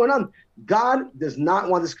stuff is going on. God does not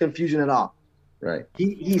want this confusion at all. Right.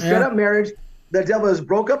 He set up marriage. The devil has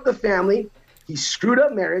broke up the family. He screwed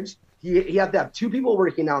up marriage. You have to have two people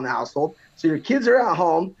working now in the household. So your kids are at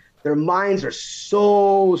home. Their minds are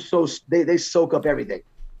they soak up everything,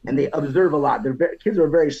 and they observe a lot. Kids are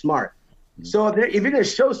very smart. So if you're going to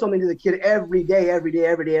show something to the kid every day, they're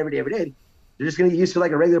just going to get used to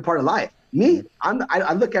like a regular part of life. Me,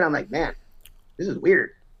 I look at it, I'm like, man, this is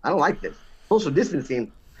weird. I don't like this. Social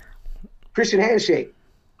distancing, Christian handshake,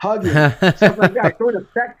 hugging, stuff like that. Showing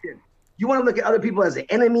affection. You want to look at other people as an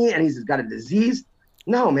enemy and he's got a disease?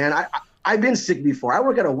 No, man. I've been sick before. I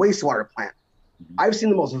work at a wastewater plant. I've seen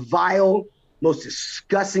the most vile, most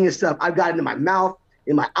disgusting stuff. I've got it in my mouth,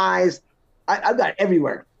 in my eyes. I've got it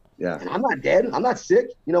everywhere. Yeah. And I'm not dead. I'm not sick.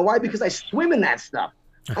 You know why? Because I swim in that stuff.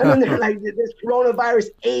 I'm in there like this coronavirus,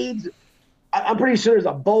 AIDS. I'm pretty sure there's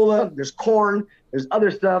Ebola, there's corn, there's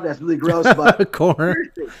other stuff that's really gross. But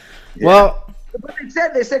corn. Well, but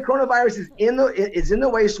they said coronavirus is in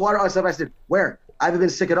the wastewater, all that stuff. I said, where? I haven't been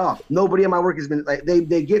sick at all. Nobody in my work has been like they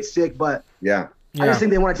get sick, but I just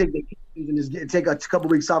think they want to take vacations and just take a couple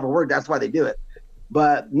weeks off of work. That's why they do it.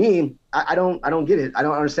 But me, I don't get it. I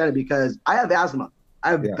don't understand it because I have asthma.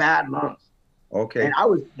 I have bad lungs. Okay. And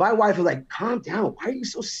my wife was like, calm down. Why are you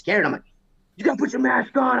so scared? I'm like, you gotta put your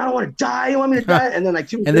mask on. I don't want to die. You want me to die? And then like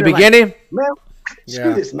 2 weeks in the beginning, like, man,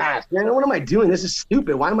 screw this mask, man. What am I doing? This is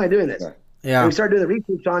stupid. Why am I doing this? Yeah. And we started doing the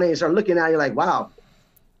research on it and start looking at it. You're like, wow,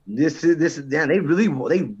 this is damn. They really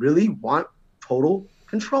want total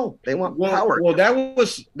control. They want power. Well, that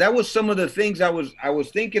was some of the things I was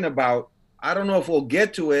thinking about. I don't know if we'll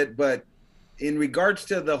get to it, but in regards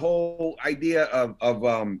to the whole idea of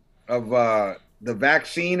the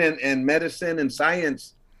vaccine and medicine and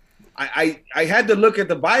science, I had to look at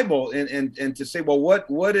the Bible and to say, well,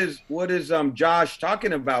 what is Josh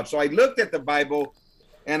talking about? So I looked at the Bible,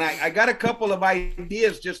 and I got a couple of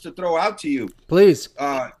ideas just to throw out to you. Please.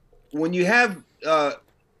 When you have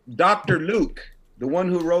Dr. Luke, the one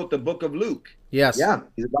who wrote the book of Luke. Yes. Yeah.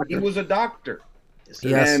 He was a doctor.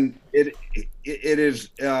 Yes. And it is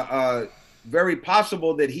very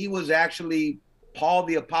possible that he was actually Paul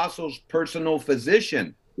the Apostle's personal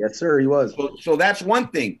physician. Yes, sir, he was. So that's one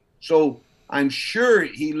thing. So I'm sure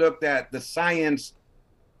he looked at the science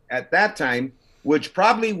at that time, which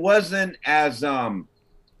probably wasn't as mongrel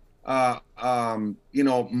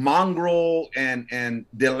and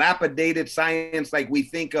dilapidated science like we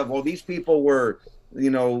think of. Well, these people were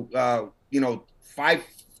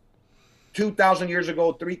 2,000 years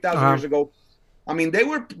ago, 3,000 years ago. I mean, they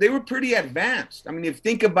were pretty advanced. I mean, if you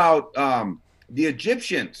think about the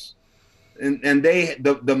Egyptians, and they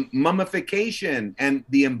the mummification and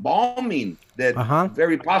the embalming that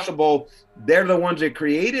very possible they're the ones that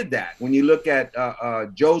created that. When you look at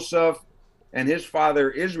Joseph and his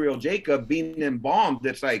father Israel, Jacob, being embalmed,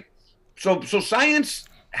 it's like so science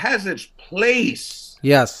has its place.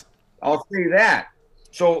 Yes, I'll say that.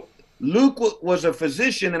 So Luke was a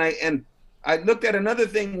physician, and I looked at another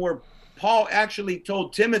thing where Paul actually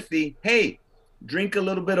told Timothy, hey, drink a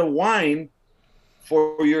little bit of wine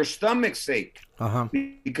for your stomach's sake,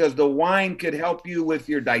 because the wine could help you with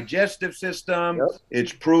your digestive system. Yep.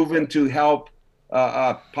 It's proven to help.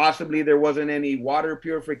 Possibly there wasn't any water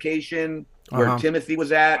purification where Timothy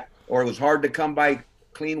was at, or it was hard to come by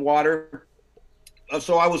clean water.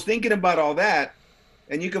 So I was thinking about all that,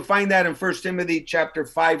 and you can find that in 1 Timothy chapter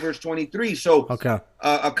 5, verse 23. So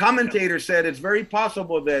a commentator said it's very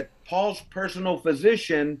possible that Paul's personal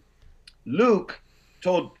physician, Luke,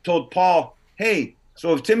 told Paul, hey,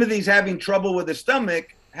 so if Timothy's having trouble with his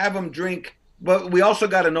stomach, have him drink. But we also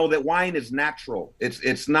got to know that wine is natural.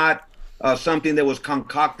 It's not something that was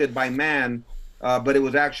concocted by man, but it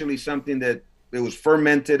was actually something that it was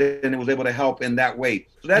fermented and it was able to help in that way.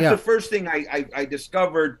 So that's the first thing I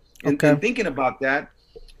discovered in thinking about that.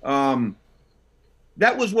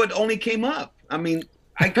 That was what only came up. I mean,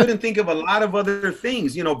 I couldn't think of a lot of other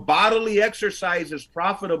things. You know, bodily exercise is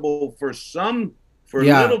profitable for some, for a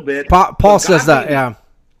little bit. Paul says that,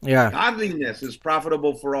 yeah. Godliness is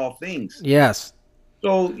profitable for all things. Yes.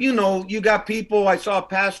 So, you know, you got people, I saw a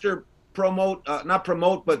pastor put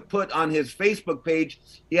on his Facebook page,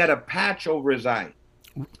 he had a patch over his eye.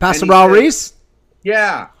 Pastor Raul Reese?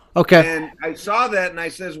 Yeah. Okay. And I saw that and I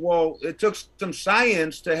says, well, it took some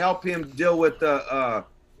science to help him deal with the,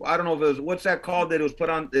 I don't know if it was, what's that called that it was put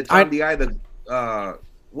on, it's on the eye,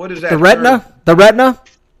 what is that? The retina? Term? The retina?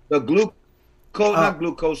 The glucose, not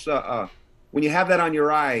glucose, when you have that on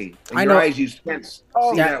your eye, in your eyes, you can't see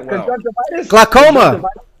that well. Glaucoma.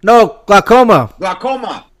 No, glaucoma.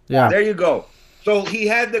 Glaucoma. Yeah. There you go. So he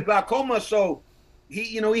had the glaucoma, so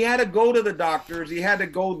he had to go to the doctors. He had to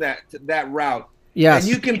go that route. Yes.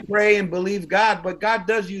 And you can pray and believe God, but God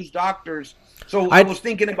does use doctors. So I was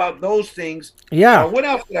thinking about those things. Yeah. What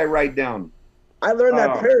else did I write down? I learned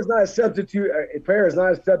that prayer is not a substitute. Prayer is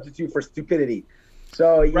not a substitute for stupidity.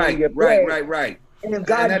 So you right. And if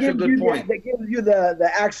God gives you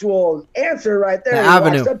the actual answer right there, the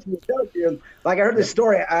avenue. Like I heard this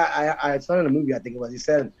story. I saw it in a movie. I think it was. He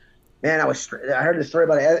said, "Man, I heard this story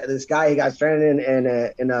about this guy. He got stranded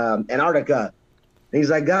in Antarctica. And he's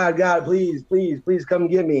like, God, please come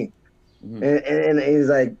get me." Mm-hmm. And he's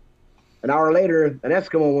like, an hour later, an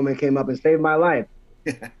Eskimo woman came up and saved my life.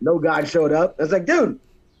 No God showed up. I was like, dude.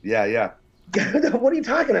 Yeah. What are you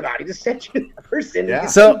talking about? He just sent you the person to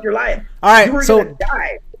save your life. All right, you were gonna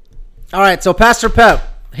die. All right, so Pastor Pep,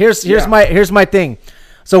 here's my thing.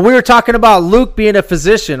 So we were talking about Luke being a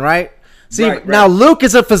physician, right? See, now Luke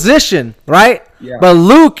is a physician, right? Yeah. But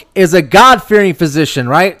Luke is a God-fearing physician,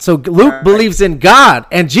 right? So Luke believes in God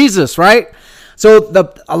and Jesus, right? So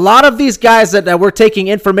a lot of these guys that we're taking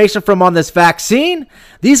information from on this vaccine,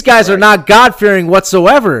 these guys are not God-fearing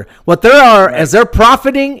whatsoever. What they are is they're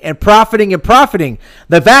profiting.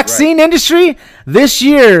 The vaccine industry this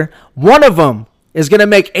year, one of them is going to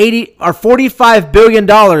make $45 billion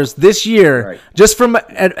this year just from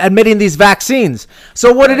admitting these vaccines.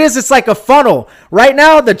 So what it is, it's like a funnel. Right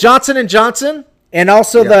now, the Johnson & Johnson and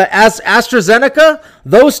also the AstraZeneca,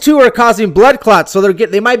 those two are causing blood clots. So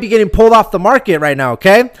they might be getting pulled off the market right now,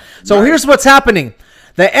 okay? So here's what's happening.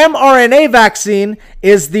 The mRNA vaccine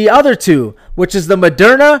is the other two, which is the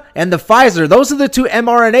Moderna and the Pfizer. Those are the two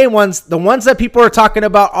mRNA ones, the ones that people are talking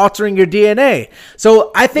about altering your DNA.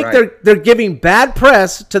 So I think they're giving bad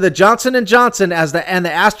press to the Johnson & Johnson and the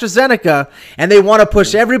AstraZeneca, and they want to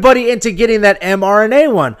push everybody into getting that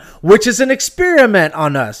mRNA one, which is an experiment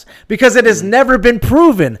on us because it has never been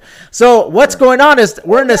proven. So what's going on is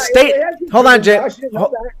we're in a state. Hold on,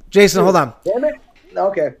 Jason. Hold on. Damn it.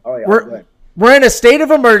 Okay. Oh yeah. We're in a state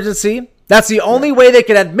of emergency. That's the only way they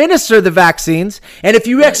can administer the vaccines. And if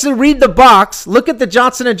you actually read the box, look at the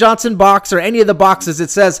Johnson & Johnson box or any of the boxes, it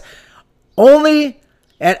says only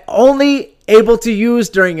able to use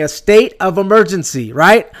during a state of emergency,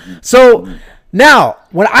 right? So now,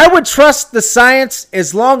 when I would trust the science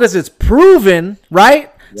as long as it's proven,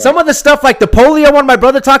 right? Some of the stuff like the polio one my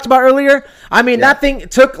brother talked about earlier, I mean, that thing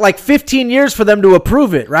took like 15 years for them to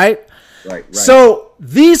approve it, right? Right. So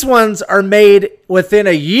these ones are made within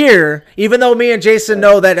a year, even though me and Jason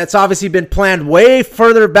know that it's obviously been planned way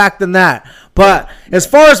further back than that. But as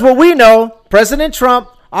far as what we know, President Trump,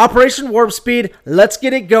 Operation Warp Speed, let's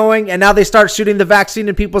get it going. And now they start shooting the vaccine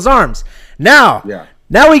in people's arms. Now,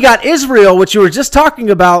 Now we got Israel, which you were just talking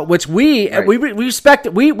about, which we respect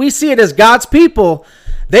it. We see it as God's people.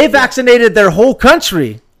 They vaccinated their whole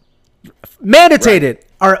country, mandated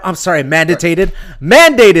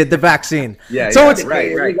the vaccine.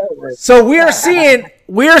 So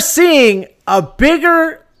we're seeing a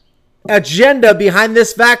bigger agenda behind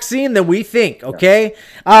this vaccine than we think. Okay.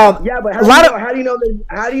 But how do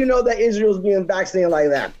you know that Israel's being vaccinated like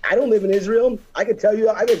that? I don't live in Israel. I could tell you.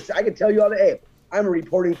 I could tell you all the. Hey, I'm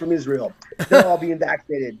reporting from Israel. They're all being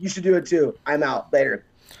vaccinated. You should do it too. I'm out later.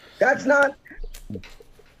 That's not.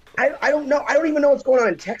 I don't know. I don't even know what's going on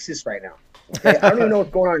in Texas right now. Okay? I don't even know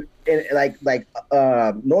what's going on in like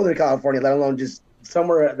Northern California, let alone just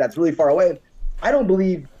somewhere that's really far away. I don't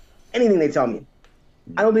believe anything they tell me.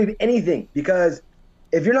 I don't believe anything, because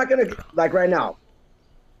if you're not gonna, like right now,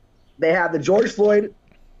 they have the George Floyd,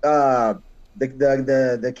 the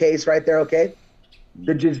case right there. Okay,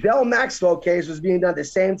 the Giselle Maxwell case was being done at the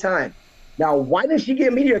same time. Now, why didn't she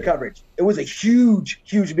get media coverage? It was a huge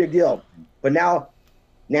big deal. But now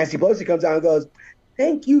Nancy Pelosi comes out and goes,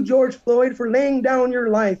 "Thank you, George Floyd, for laying down your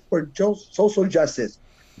life for social justice."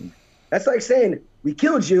 That's like saying, we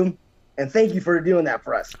killed you, and thank you for doing that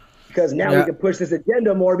for us. Because now we can push this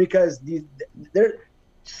agenda more, because there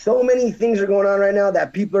so many things are going on right now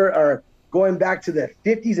that people are going back to the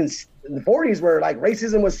 50s and the 40s, where like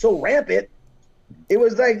racism was so rampant.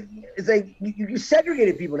 It's like you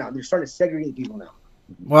segregated people now. They're starting to segregate people now.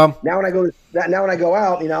 Well, now when I go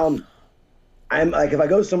out, I'm like, if I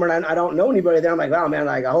go somewhere and I don't know anybody there, I'm like, wow, man,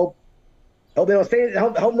 like I hope they don't say,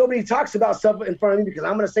 hope nobody talks about stuff in front of me, because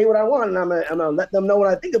I'm gonna say what I want, and I'm gonna let them know what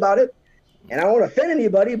I think about it. And I don't want to offend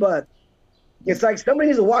anybody, but it's like somebody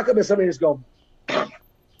needs to walk up and somebody just go,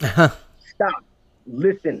 stop,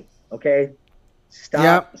 listen, okay?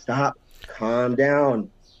 Stop, calm down.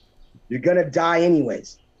 You're going to die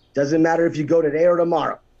anyways. Doesn't matter if you go today or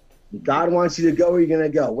tomorrow. God wants you to go where you're going to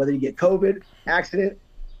go. Whether you get COVID, accident,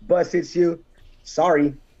 bus hits you,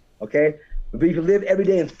 sorry, okay? But if you live every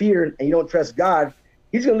day in fear and you don't trust God,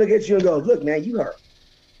 he's going to look at you and go, look, man, you hurt.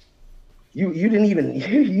 You didn't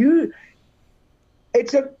even, it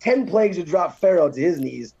took 10 plagues to drop Pharaoh to his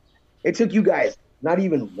knees. It took you guys not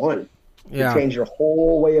even one to change your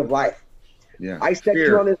whole way of life. Yeah, I stepped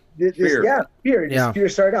you on this fear. Fear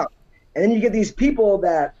started out. And then you get these people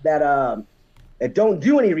that don't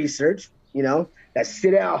do any research, that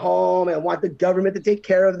sit at home and want the government to take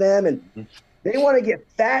care of them. And they want to get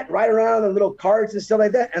fat right around the little carts and stuff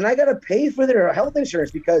like that. And I got to pay for their health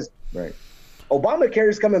insurance, because Obamacare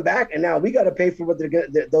is coming back, and now we got to pay for what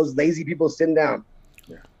those lazy people sitting down.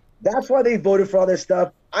 Yeah. That's why they voted for all this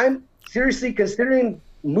stuff. I'm seriously considering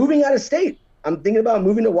moving out of state. I'm thinking about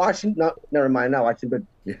moving to Washington. Never mind, not Washington,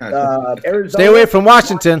 but Arizona. Stay away from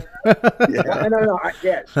Washington. No.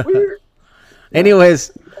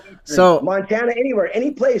 Anyways, so Montana, anywhere, any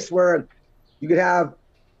place where you could have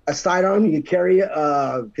a sidearm, you could carry,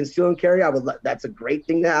 conceal and carry. That's a great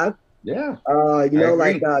thing to have. Yeah.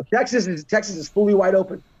 Texas is fully wide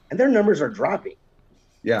open, and their numbers are dropping.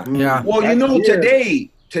 Yeah. Yeah. Well,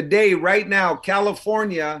 today, right now,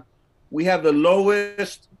 California, we have the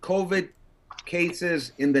lowest COVID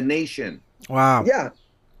cases in the nation. Wow. Yeah.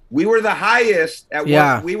 We were the highest at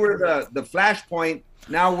what we were the flashpoint.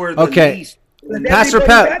 Now we're the least. Pastor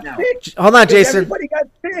Pat, hold on, Jason. Everybody got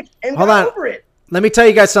sick and hold got on. over it. Let me tell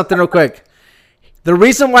you guys something real quick. The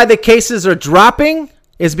reason why the cases are dropping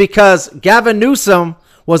is because Gavin Newsom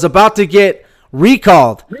was about to get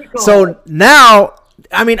recalled. So now,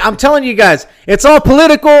 I mean, I'm telling you guys, it's all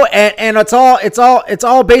political, and it's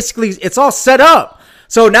all basically, it's all set up.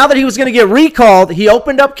 So now that he was going to get recalled, he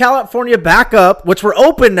opened up California back up, which we're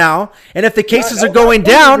open now. And if the cases are going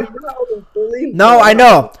down, no, I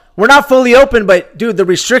know. We're not fully open, but dude, the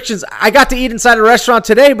restrictions, I got to eat inside a restaurant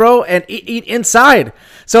today, bro, and eat inside.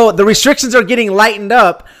 So the restrictions are getting lightened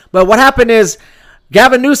up. But what happened is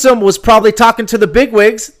Gavin Newsom was probably talking to the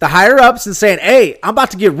bigwigs, the higher ups, and saying, hey, I'm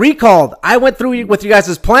about to get recalled. I went through with you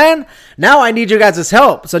guys' plan. Now I need your guys'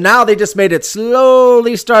 help. So now they just made it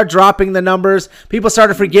slowly start dropping the numbers. People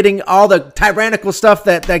started forgetting all the tyrannical stuff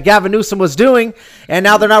that Gavin Newsom was doing. And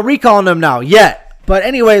now they're not recalling him now yet. But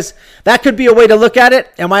anyways, that could be a way to look at it.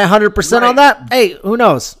 Am I 100% on that? Hey, who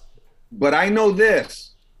knows? But I know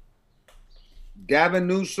this. Gavin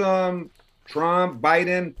Newsom, Trump,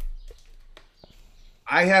 Biden,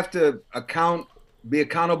 I have to be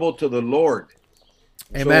accountable to the Lord.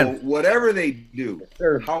 Amen. So whatever they do,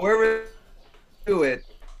 however they do it,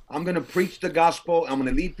 I'm going to preach the gospel. I'm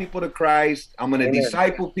going to lead people to Christ. I'm going to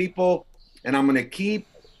disciple people, and I'm going to keep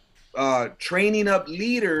training up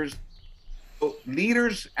leaders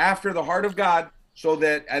after the heart of God, so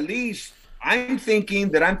that at least I'm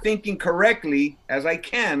thinking that I'm thinking correctly as I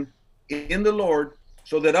can in the Lord,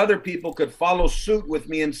 so that other people could follow suit with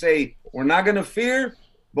me and say, we're not going to fear,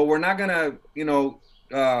 but we're not going to,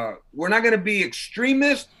 we're not going to be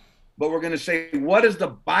extremist, but we're going to say, what does the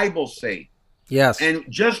Bible say? Yes. And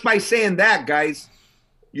just by saying that, guys,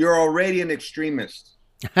 you're already an extremist.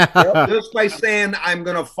 Just by saying, I'm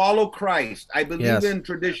going to follow Christ. I believe in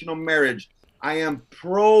traditional marriage. I am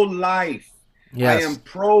pro-life. Yes. I am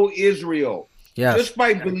pro-Israel. Yes. Just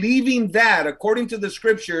by believing that, according to the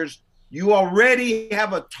scriptures, you already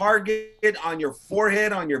have a target on your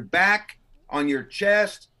forehead, on your back, on your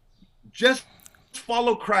chest. Just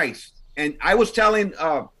follow Christ. And I was telling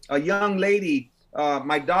a young lady,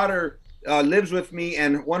 my daughter lives with me,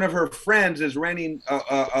 and one of her friends is renting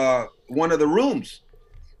one of the rooms.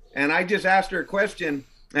 And I just asked her a question,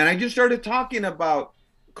 and I just started talking about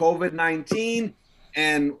COVID-19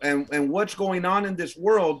 and what's going on in this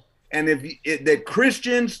world. And that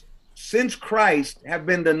Christians, since Christ, have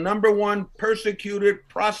been the number one persecuted,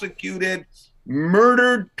 prosecuted,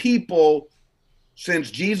 murdered people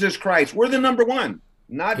since Jesus Christ. We're the number one,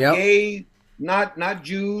 not gay, not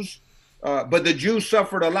Jews, but the Jews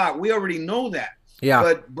suffered a lot. We already know that. Yeah.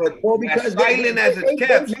 But because as silent as it's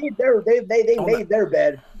kept, they made their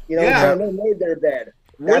bed. You know, they made their bed.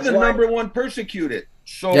 We're the number one persecuted.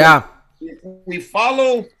 So if we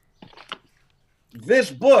follow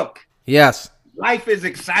this book, life is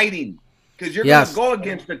exciting, because you're going to go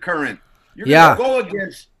against the current. You're going to go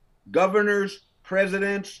against governors,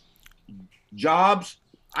 presidents, jobs.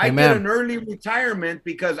 I did an early retirement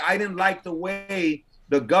because I didn't like the way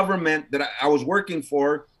the government that I was working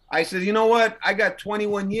for. I said, you know what? I got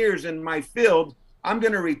 21 years in my field. I'm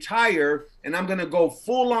going to retire, and I'm going to go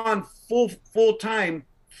full time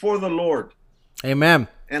for the Lord. Amen.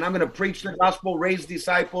 And I'm going to preach the gospel, raise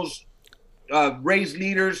disciples, raise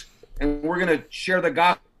leaders, and we're going to share the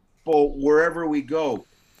gospel wherever we go.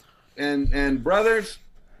 And brothers,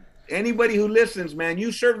 anybody who listens, man,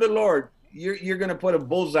 you serve the Lord, you're going to put a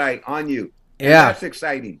bullseye on you. And that's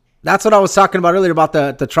exciting. That's what I was talking about earlier about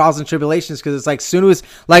the trials and tribulations, because it's like soon as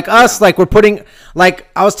like us, like we're putting, like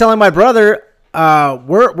I was telling my brother,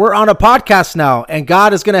 we're on a podcast now, and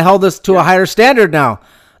God is going to hold us to a higher standard now.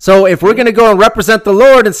 So if we're going to go and represent the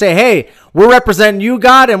Lord and say, hey, we're representing you,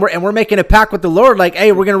 God, and we're making a pact with the Lord, like,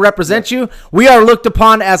 hey, we're going to represent you. We are looked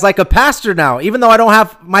upon as like a pastor now, even though I don't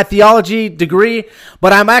have my theology degree,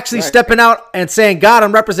 but I'm actually stepping out and saying, God,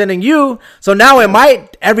 I'm representing you. So now in my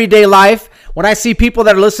everyday life, when I see people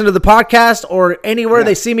that are listening to the podcast or anywhere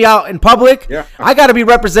they see me out in public, I got to be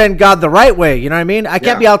representing God the right way. You know what I mean? I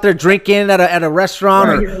can't be out there drinking at a restaurant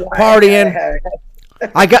or partying.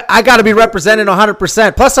 I got to be represented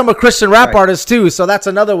 100%. Plus, I'm a Christian rap artist too, so that's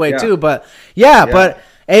another way too. But but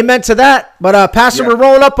amen to that. But Pastor, we're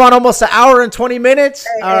rolling up on almost an hour and 20 minutes.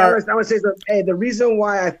 I want to say something. Hey, the reason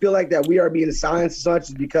why I feel like that we are being silenced so much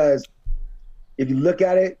is because if you look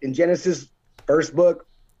at it in Genesis, first book,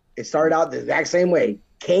 it started out the exact same way.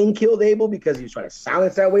 Cain killed Abel because he was trying to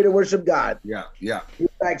silence that way to worship God. He's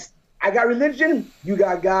like, I got religion, you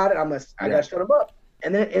got God, and I got to shut him up.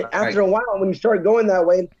 And then after a while, when you start going that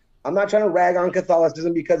way, I'm not trying to rag on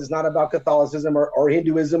Catholicism, because it's not about Catholicism or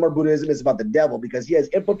Hinduism or Buddhism. It's about the devil, because he has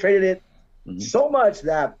infiltrated it so much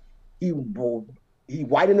that he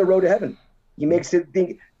widened the road to heaven. He makes it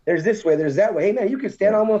think there's this way, there's that way. Hey man, you can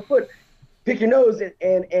stand on one foot, pick your nose,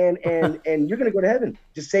 and you're gonna go to heaven.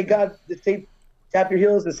 Just say God, tap your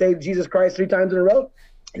heels and say Jesus Christ 3 times in a row,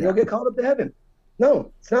 and you'll get called up to heaven.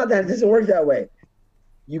 No, it's not that. It doesn't work that way.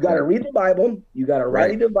 You got to read the Bible. You got to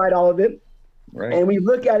rightly divide all of it. And when you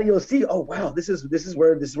look at it, you'll see, oh wow, this is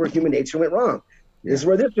where human nature went wrong. This is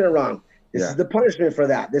where this went wrong. This is the punishment for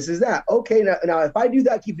that. This is that. Okay, now if I do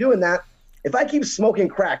that, keep doing that. If I keep smoking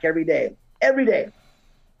crack every day, you're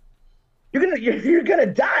gonna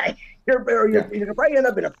die. You're gonna probably end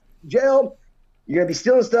up in a jail. You're gonna be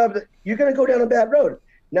stealing stuff. You're gonna go down a bad road.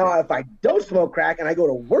 Now, if I don't smoke crack and I go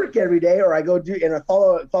to work every day, or I go and I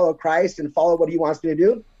follow Christ and follow what He wants me to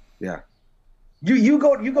do, you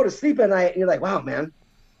go to sleep at night and you're like, wow, man,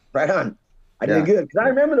 right on. I did good. Because I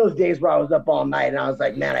remember those days where I was up all night and I was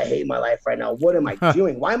like, man, I hate my life right now. What am I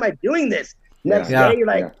doing? Why am I doing this? Next day, you're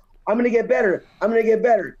like, I'm gonna get better.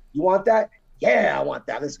 You want that? Yeah, I want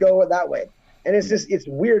that. Let's go that way. And it's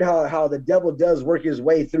weird how the devil does work his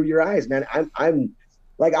way through your eyes, man. I'm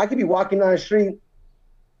like, I could be walking down the street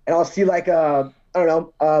and I'll see like a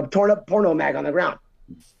torn up porno mag on the ground.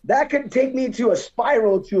 That could take me to a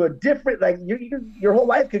spiral to a different, like your whole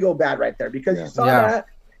life could go bad right there, because you saw that.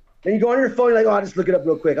 Then you go on your phone, you're like, oh, I'll just look it up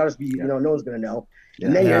real quick. I'll just be, no one's going to know.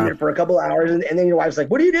 And then you're in there for a couple of hours, and then your wife's like,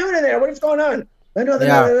 what are you doing in there? What's going on?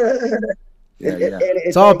 Yeah, yeah.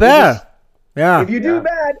 It's all bad. Yeah. If you do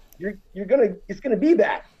bad, it's gonna be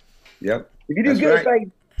bad. Yep. If you do good,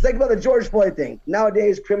 it's like about the George Floyd thing.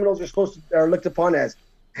 Nowadays, criminals are looked upon as,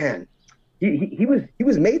 man, he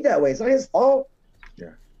was made that way. It's not his fault. Yeah.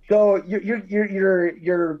 So you're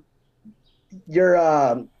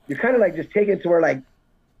kind of like just taking it to where like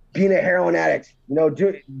being a heroin addict,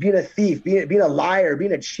 being a thief, being a liar,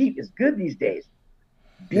 being a cheat is good these days.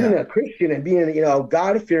 Being a Christian and being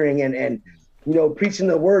God fearing and preaching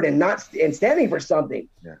the word and standing for something,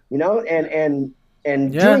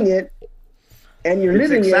 and doing it, and you're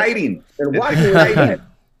living exciting. It and watching it.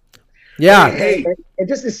 Yeah. And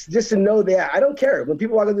just to know that I don't care when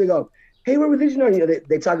people walk up, they go, "Hey, what religion are you?"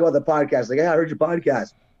 They talk about the podcast. Like, "Hey, I heard your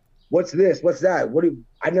podcast. What's this? What's that? What do you?"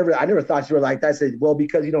 I never thought you were like that. I said, "Well,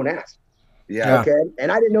 because you don't ask." Yeah. Okay.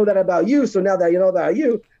 And I didn't know that about you. So now that you know about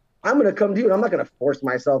you, I'm gonna come to you, and I'm not gonna force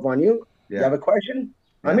myself on you. Yeah. You have a question?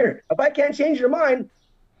 I'm here. If I can't change your mind,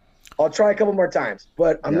 I'll try a couple more times.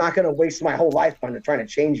 But I'm not gonna waste my whole life on trying to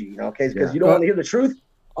change you. Because you don't want to hear the truth.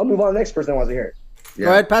 I'll move on to the next person that wants to hear it. Yeah.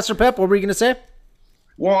 Go ahead, Pastor Pep. What were you gonna say?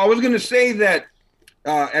 Well, I was gonna say that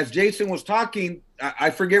as Jason was talking,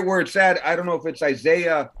 I forget where it's at. I don't know if it's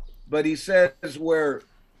Isaiah, but he says where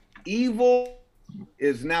evil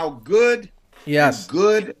is now good. Yes. And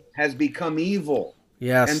good has become evil.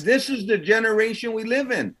 Yes. And this is the generation we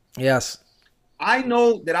live in. Yes. I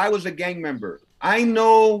know that I was a gang member. I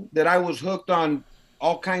know that I was hooked on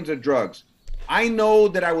all kinds of drugs. I know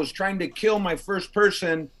that I was trying to kill my first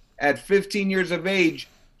person at 15 years of age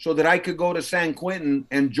so that I could go to San Quentin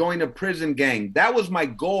and join a prison gang. That was my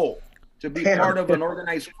goal, to be part of an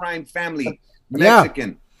organized crime family,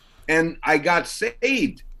 Mexican. And I got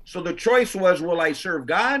saved. So the choice was, will I serve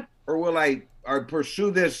God or will I pursue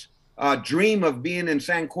this dream of being in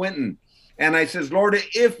San Quentin? And I says, Lord,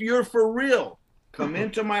 if you're for real, come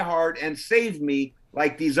into my heart and save me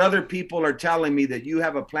like these other people are telling me that you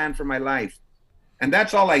have a plan for my life. And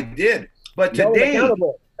that's all I did. But today,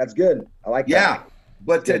 that's good. I like that. Yeah.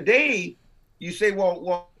 But today you say,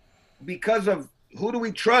 well, because of who do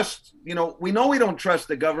we trust? We know we don't trust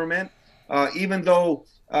the government, even though,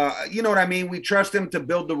 you know what I mean? We trust them to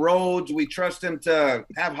build the roads. We trust them to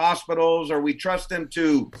have hospitals, or we trust them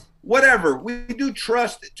to whatever. We do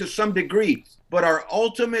trust to some degree, but our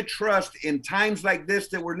ultimate trust in times like this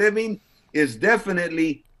that we're living is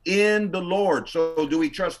definitely in the Lord. So do we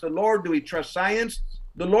trust the Lord? Do we trust science?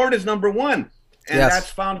 The Lord is number one. And that's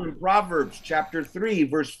found in Proverbs chapter 3,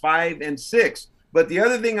 verse 5 and 6. But the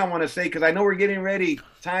other thing I want to say, because I know we're getting ready,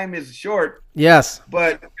 time is short. Yes.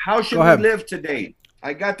 But how should we live today?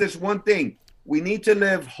 I got this one thing. We need to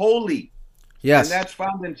live holy. Yes. And that's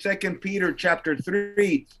found in 2 Peter chapter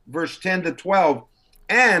 3, verse 10 to 12.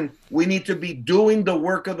 And we need to be doing the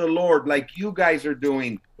work of the Lord like you guys are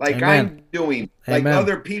doing, like I'm doing, like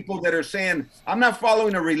other people that are saying, I'm not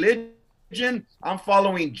following a religion. I'm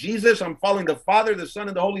following Jesus. I'm following the Father, the Son,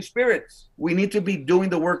 and the Holy Spirit. We need to be doing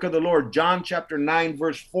the work of the Lord. John chapter 9,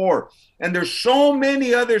 verse 4. And there's so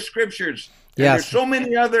many other scriptures. And there's so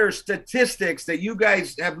many other statistics that you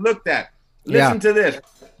guys have looked at. Listen to this.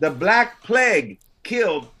 The Black Plague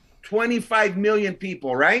killed 25 million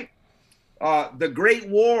people, right? The Great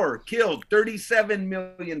War killed 37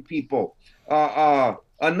 million people.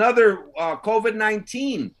 Another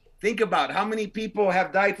COVID-19. Think about how many people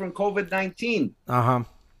have died from COVID-19.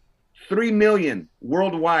 3 million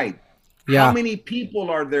worldwide. How many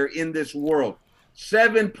people are there in this world?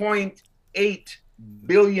 7.8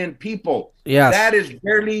 billion people. That is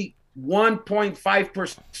barely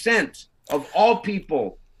 1.5% of all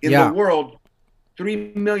people in the world.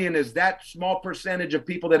 3 million is that small percentage of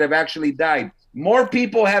people that have actually died. More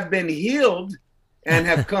people have been healed and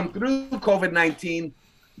have come through COVID-19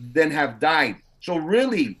 than have died. So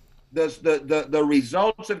really, the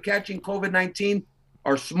results of catching COVID-19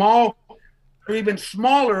 are small, or even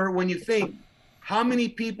smaller when you think how many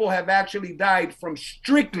people have actually died from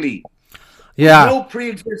strictly no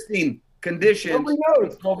pre-existing conditions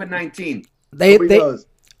with COVID-19.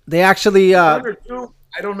 They actually one or two,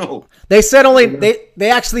 I don't know. They said they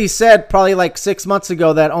actually said probably like 6 months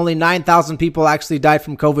ago that only 9,000 people actually died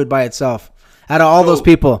from COVID by itself. Out of all those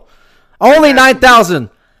people, only 9,000.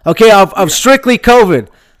 Okay, of strictly COVID.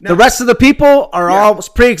 The rest of the people are all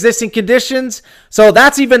pre-existing conditions. So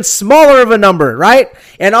that's even smaller of a number, right?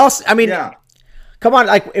 And also, I mean, come on,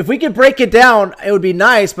 like if we could break it down, it would be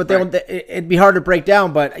nice, but it'd be hard to break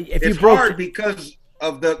down. But if it's hard because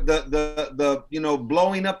of the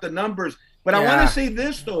blowing up the numbers. But I want to say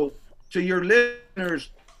this though to your listeners,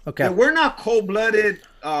 okay, that we're not cold-blooded,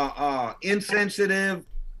 insensitive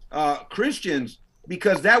Christians,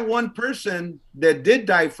 because that one person that did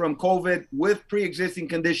die from COVID with pre-existing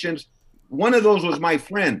conditions, one of those was my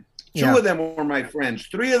friend. Two of them were my friends.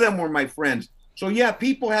 3 of them were my friends. So yeah,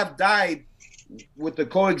 people have died with the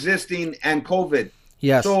coexisting and COVID.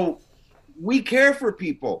 Yes. So we care for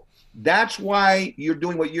people. That's why you're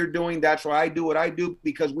doing what you're doing. That's why I do what I do,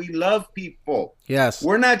 because we love people. Yes.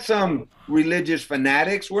 We're not some religious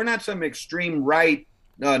fanatics. We're not some extreme right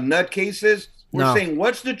nutcases. We're saying,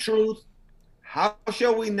 what's the truth? How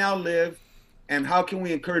shall we now live? And how can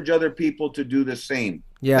we encourage other people to do the same?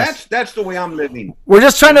 Yes. That's the way I'm living. We're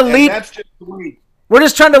just trying to lead. That's just the way. We're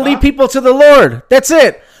just trying to lead people to the Lord. That's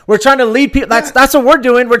it. We're trying to lead people. That's what we're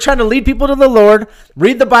doing. We're trying to lead people to the Lord.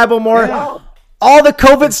 Read the Bible more. Yeah. All the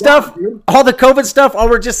COVID stuff, all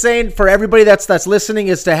we're just saying for everybody that's listening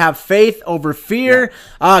is to have faith over fear.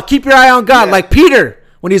 Keep your eye on God. Like Peter,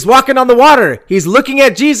 when he's walking on the water, he's looking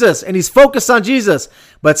at Jesus and he's focused on Jesus.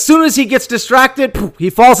 But as soon as he gets distracted, poof, he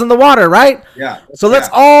falls in the water, right? Yeah. So let's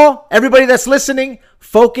everybody that's listening,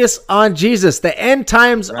 focus on Jesus. The end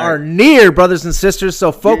times are near, brothers and sisters,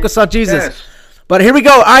 so focus on Jesus. Yes. But here we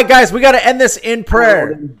go. All right, guys, we got to end this in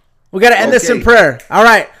prayer. We got to end this in prayer. All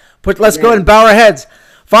right. Let's go ahead and bow our heads.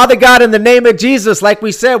 Father God, in the name of Jesus, like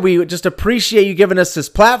we said, we just appreciate you giving us this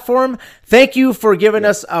platform. Thank you for giving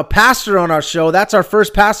us a pastor on our show. That's our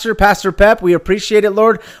first pastor, Pastor Pep. We appreciate it,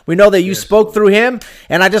 Lord. We know that you spoke through him.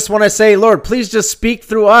 And I just want to say, Lord, please just speak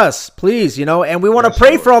through us, please, and we want to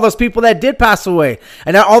pray for all those people that did pass away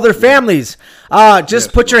and all their families.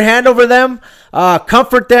 Just put your hand over them.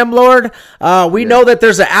 Comfort them, Lord. We know that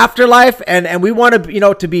there's an afterlife, and we want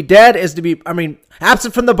to, to be dead is to be,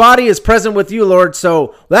 absent from the body is present with you, Lord.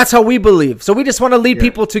 So that's how we believe. So we just want to lead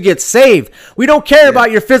people to get saved. We don't care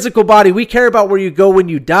about your physical body. We care about where you go when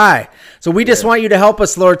you die. So we just want you to help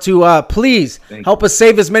us, Lord, to please help us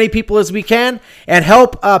save as many people as we can, and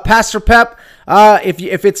help Pastor Pep,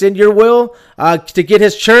 if it's in your will, to get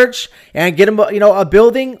his church and get him, a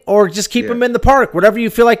building, or just keep him in the park, whatever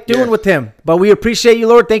you feel like doing with him. But we appreciate you,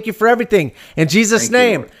 Lord. Thank you for everything. In Jesus'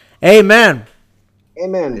 name, amen.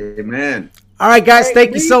 Amen. Amen. All right, guys.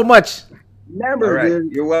 Thank you so much. Remember,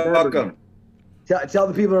 dude. You're welcome. Tell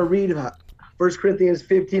the people to read 1 Corinthians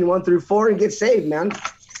 15, 1-4 and get saved, man.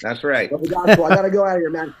 That's right. I got to go out of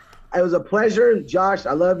here, man. It was a pleasure. Josh,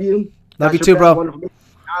 I love you. Love you too, bro. Wonderful.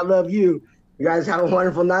 I love you. You guys have a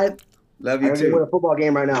wonderful night. Love you too. I'm going to win a football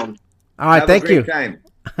game right now. All right, thank you. Time.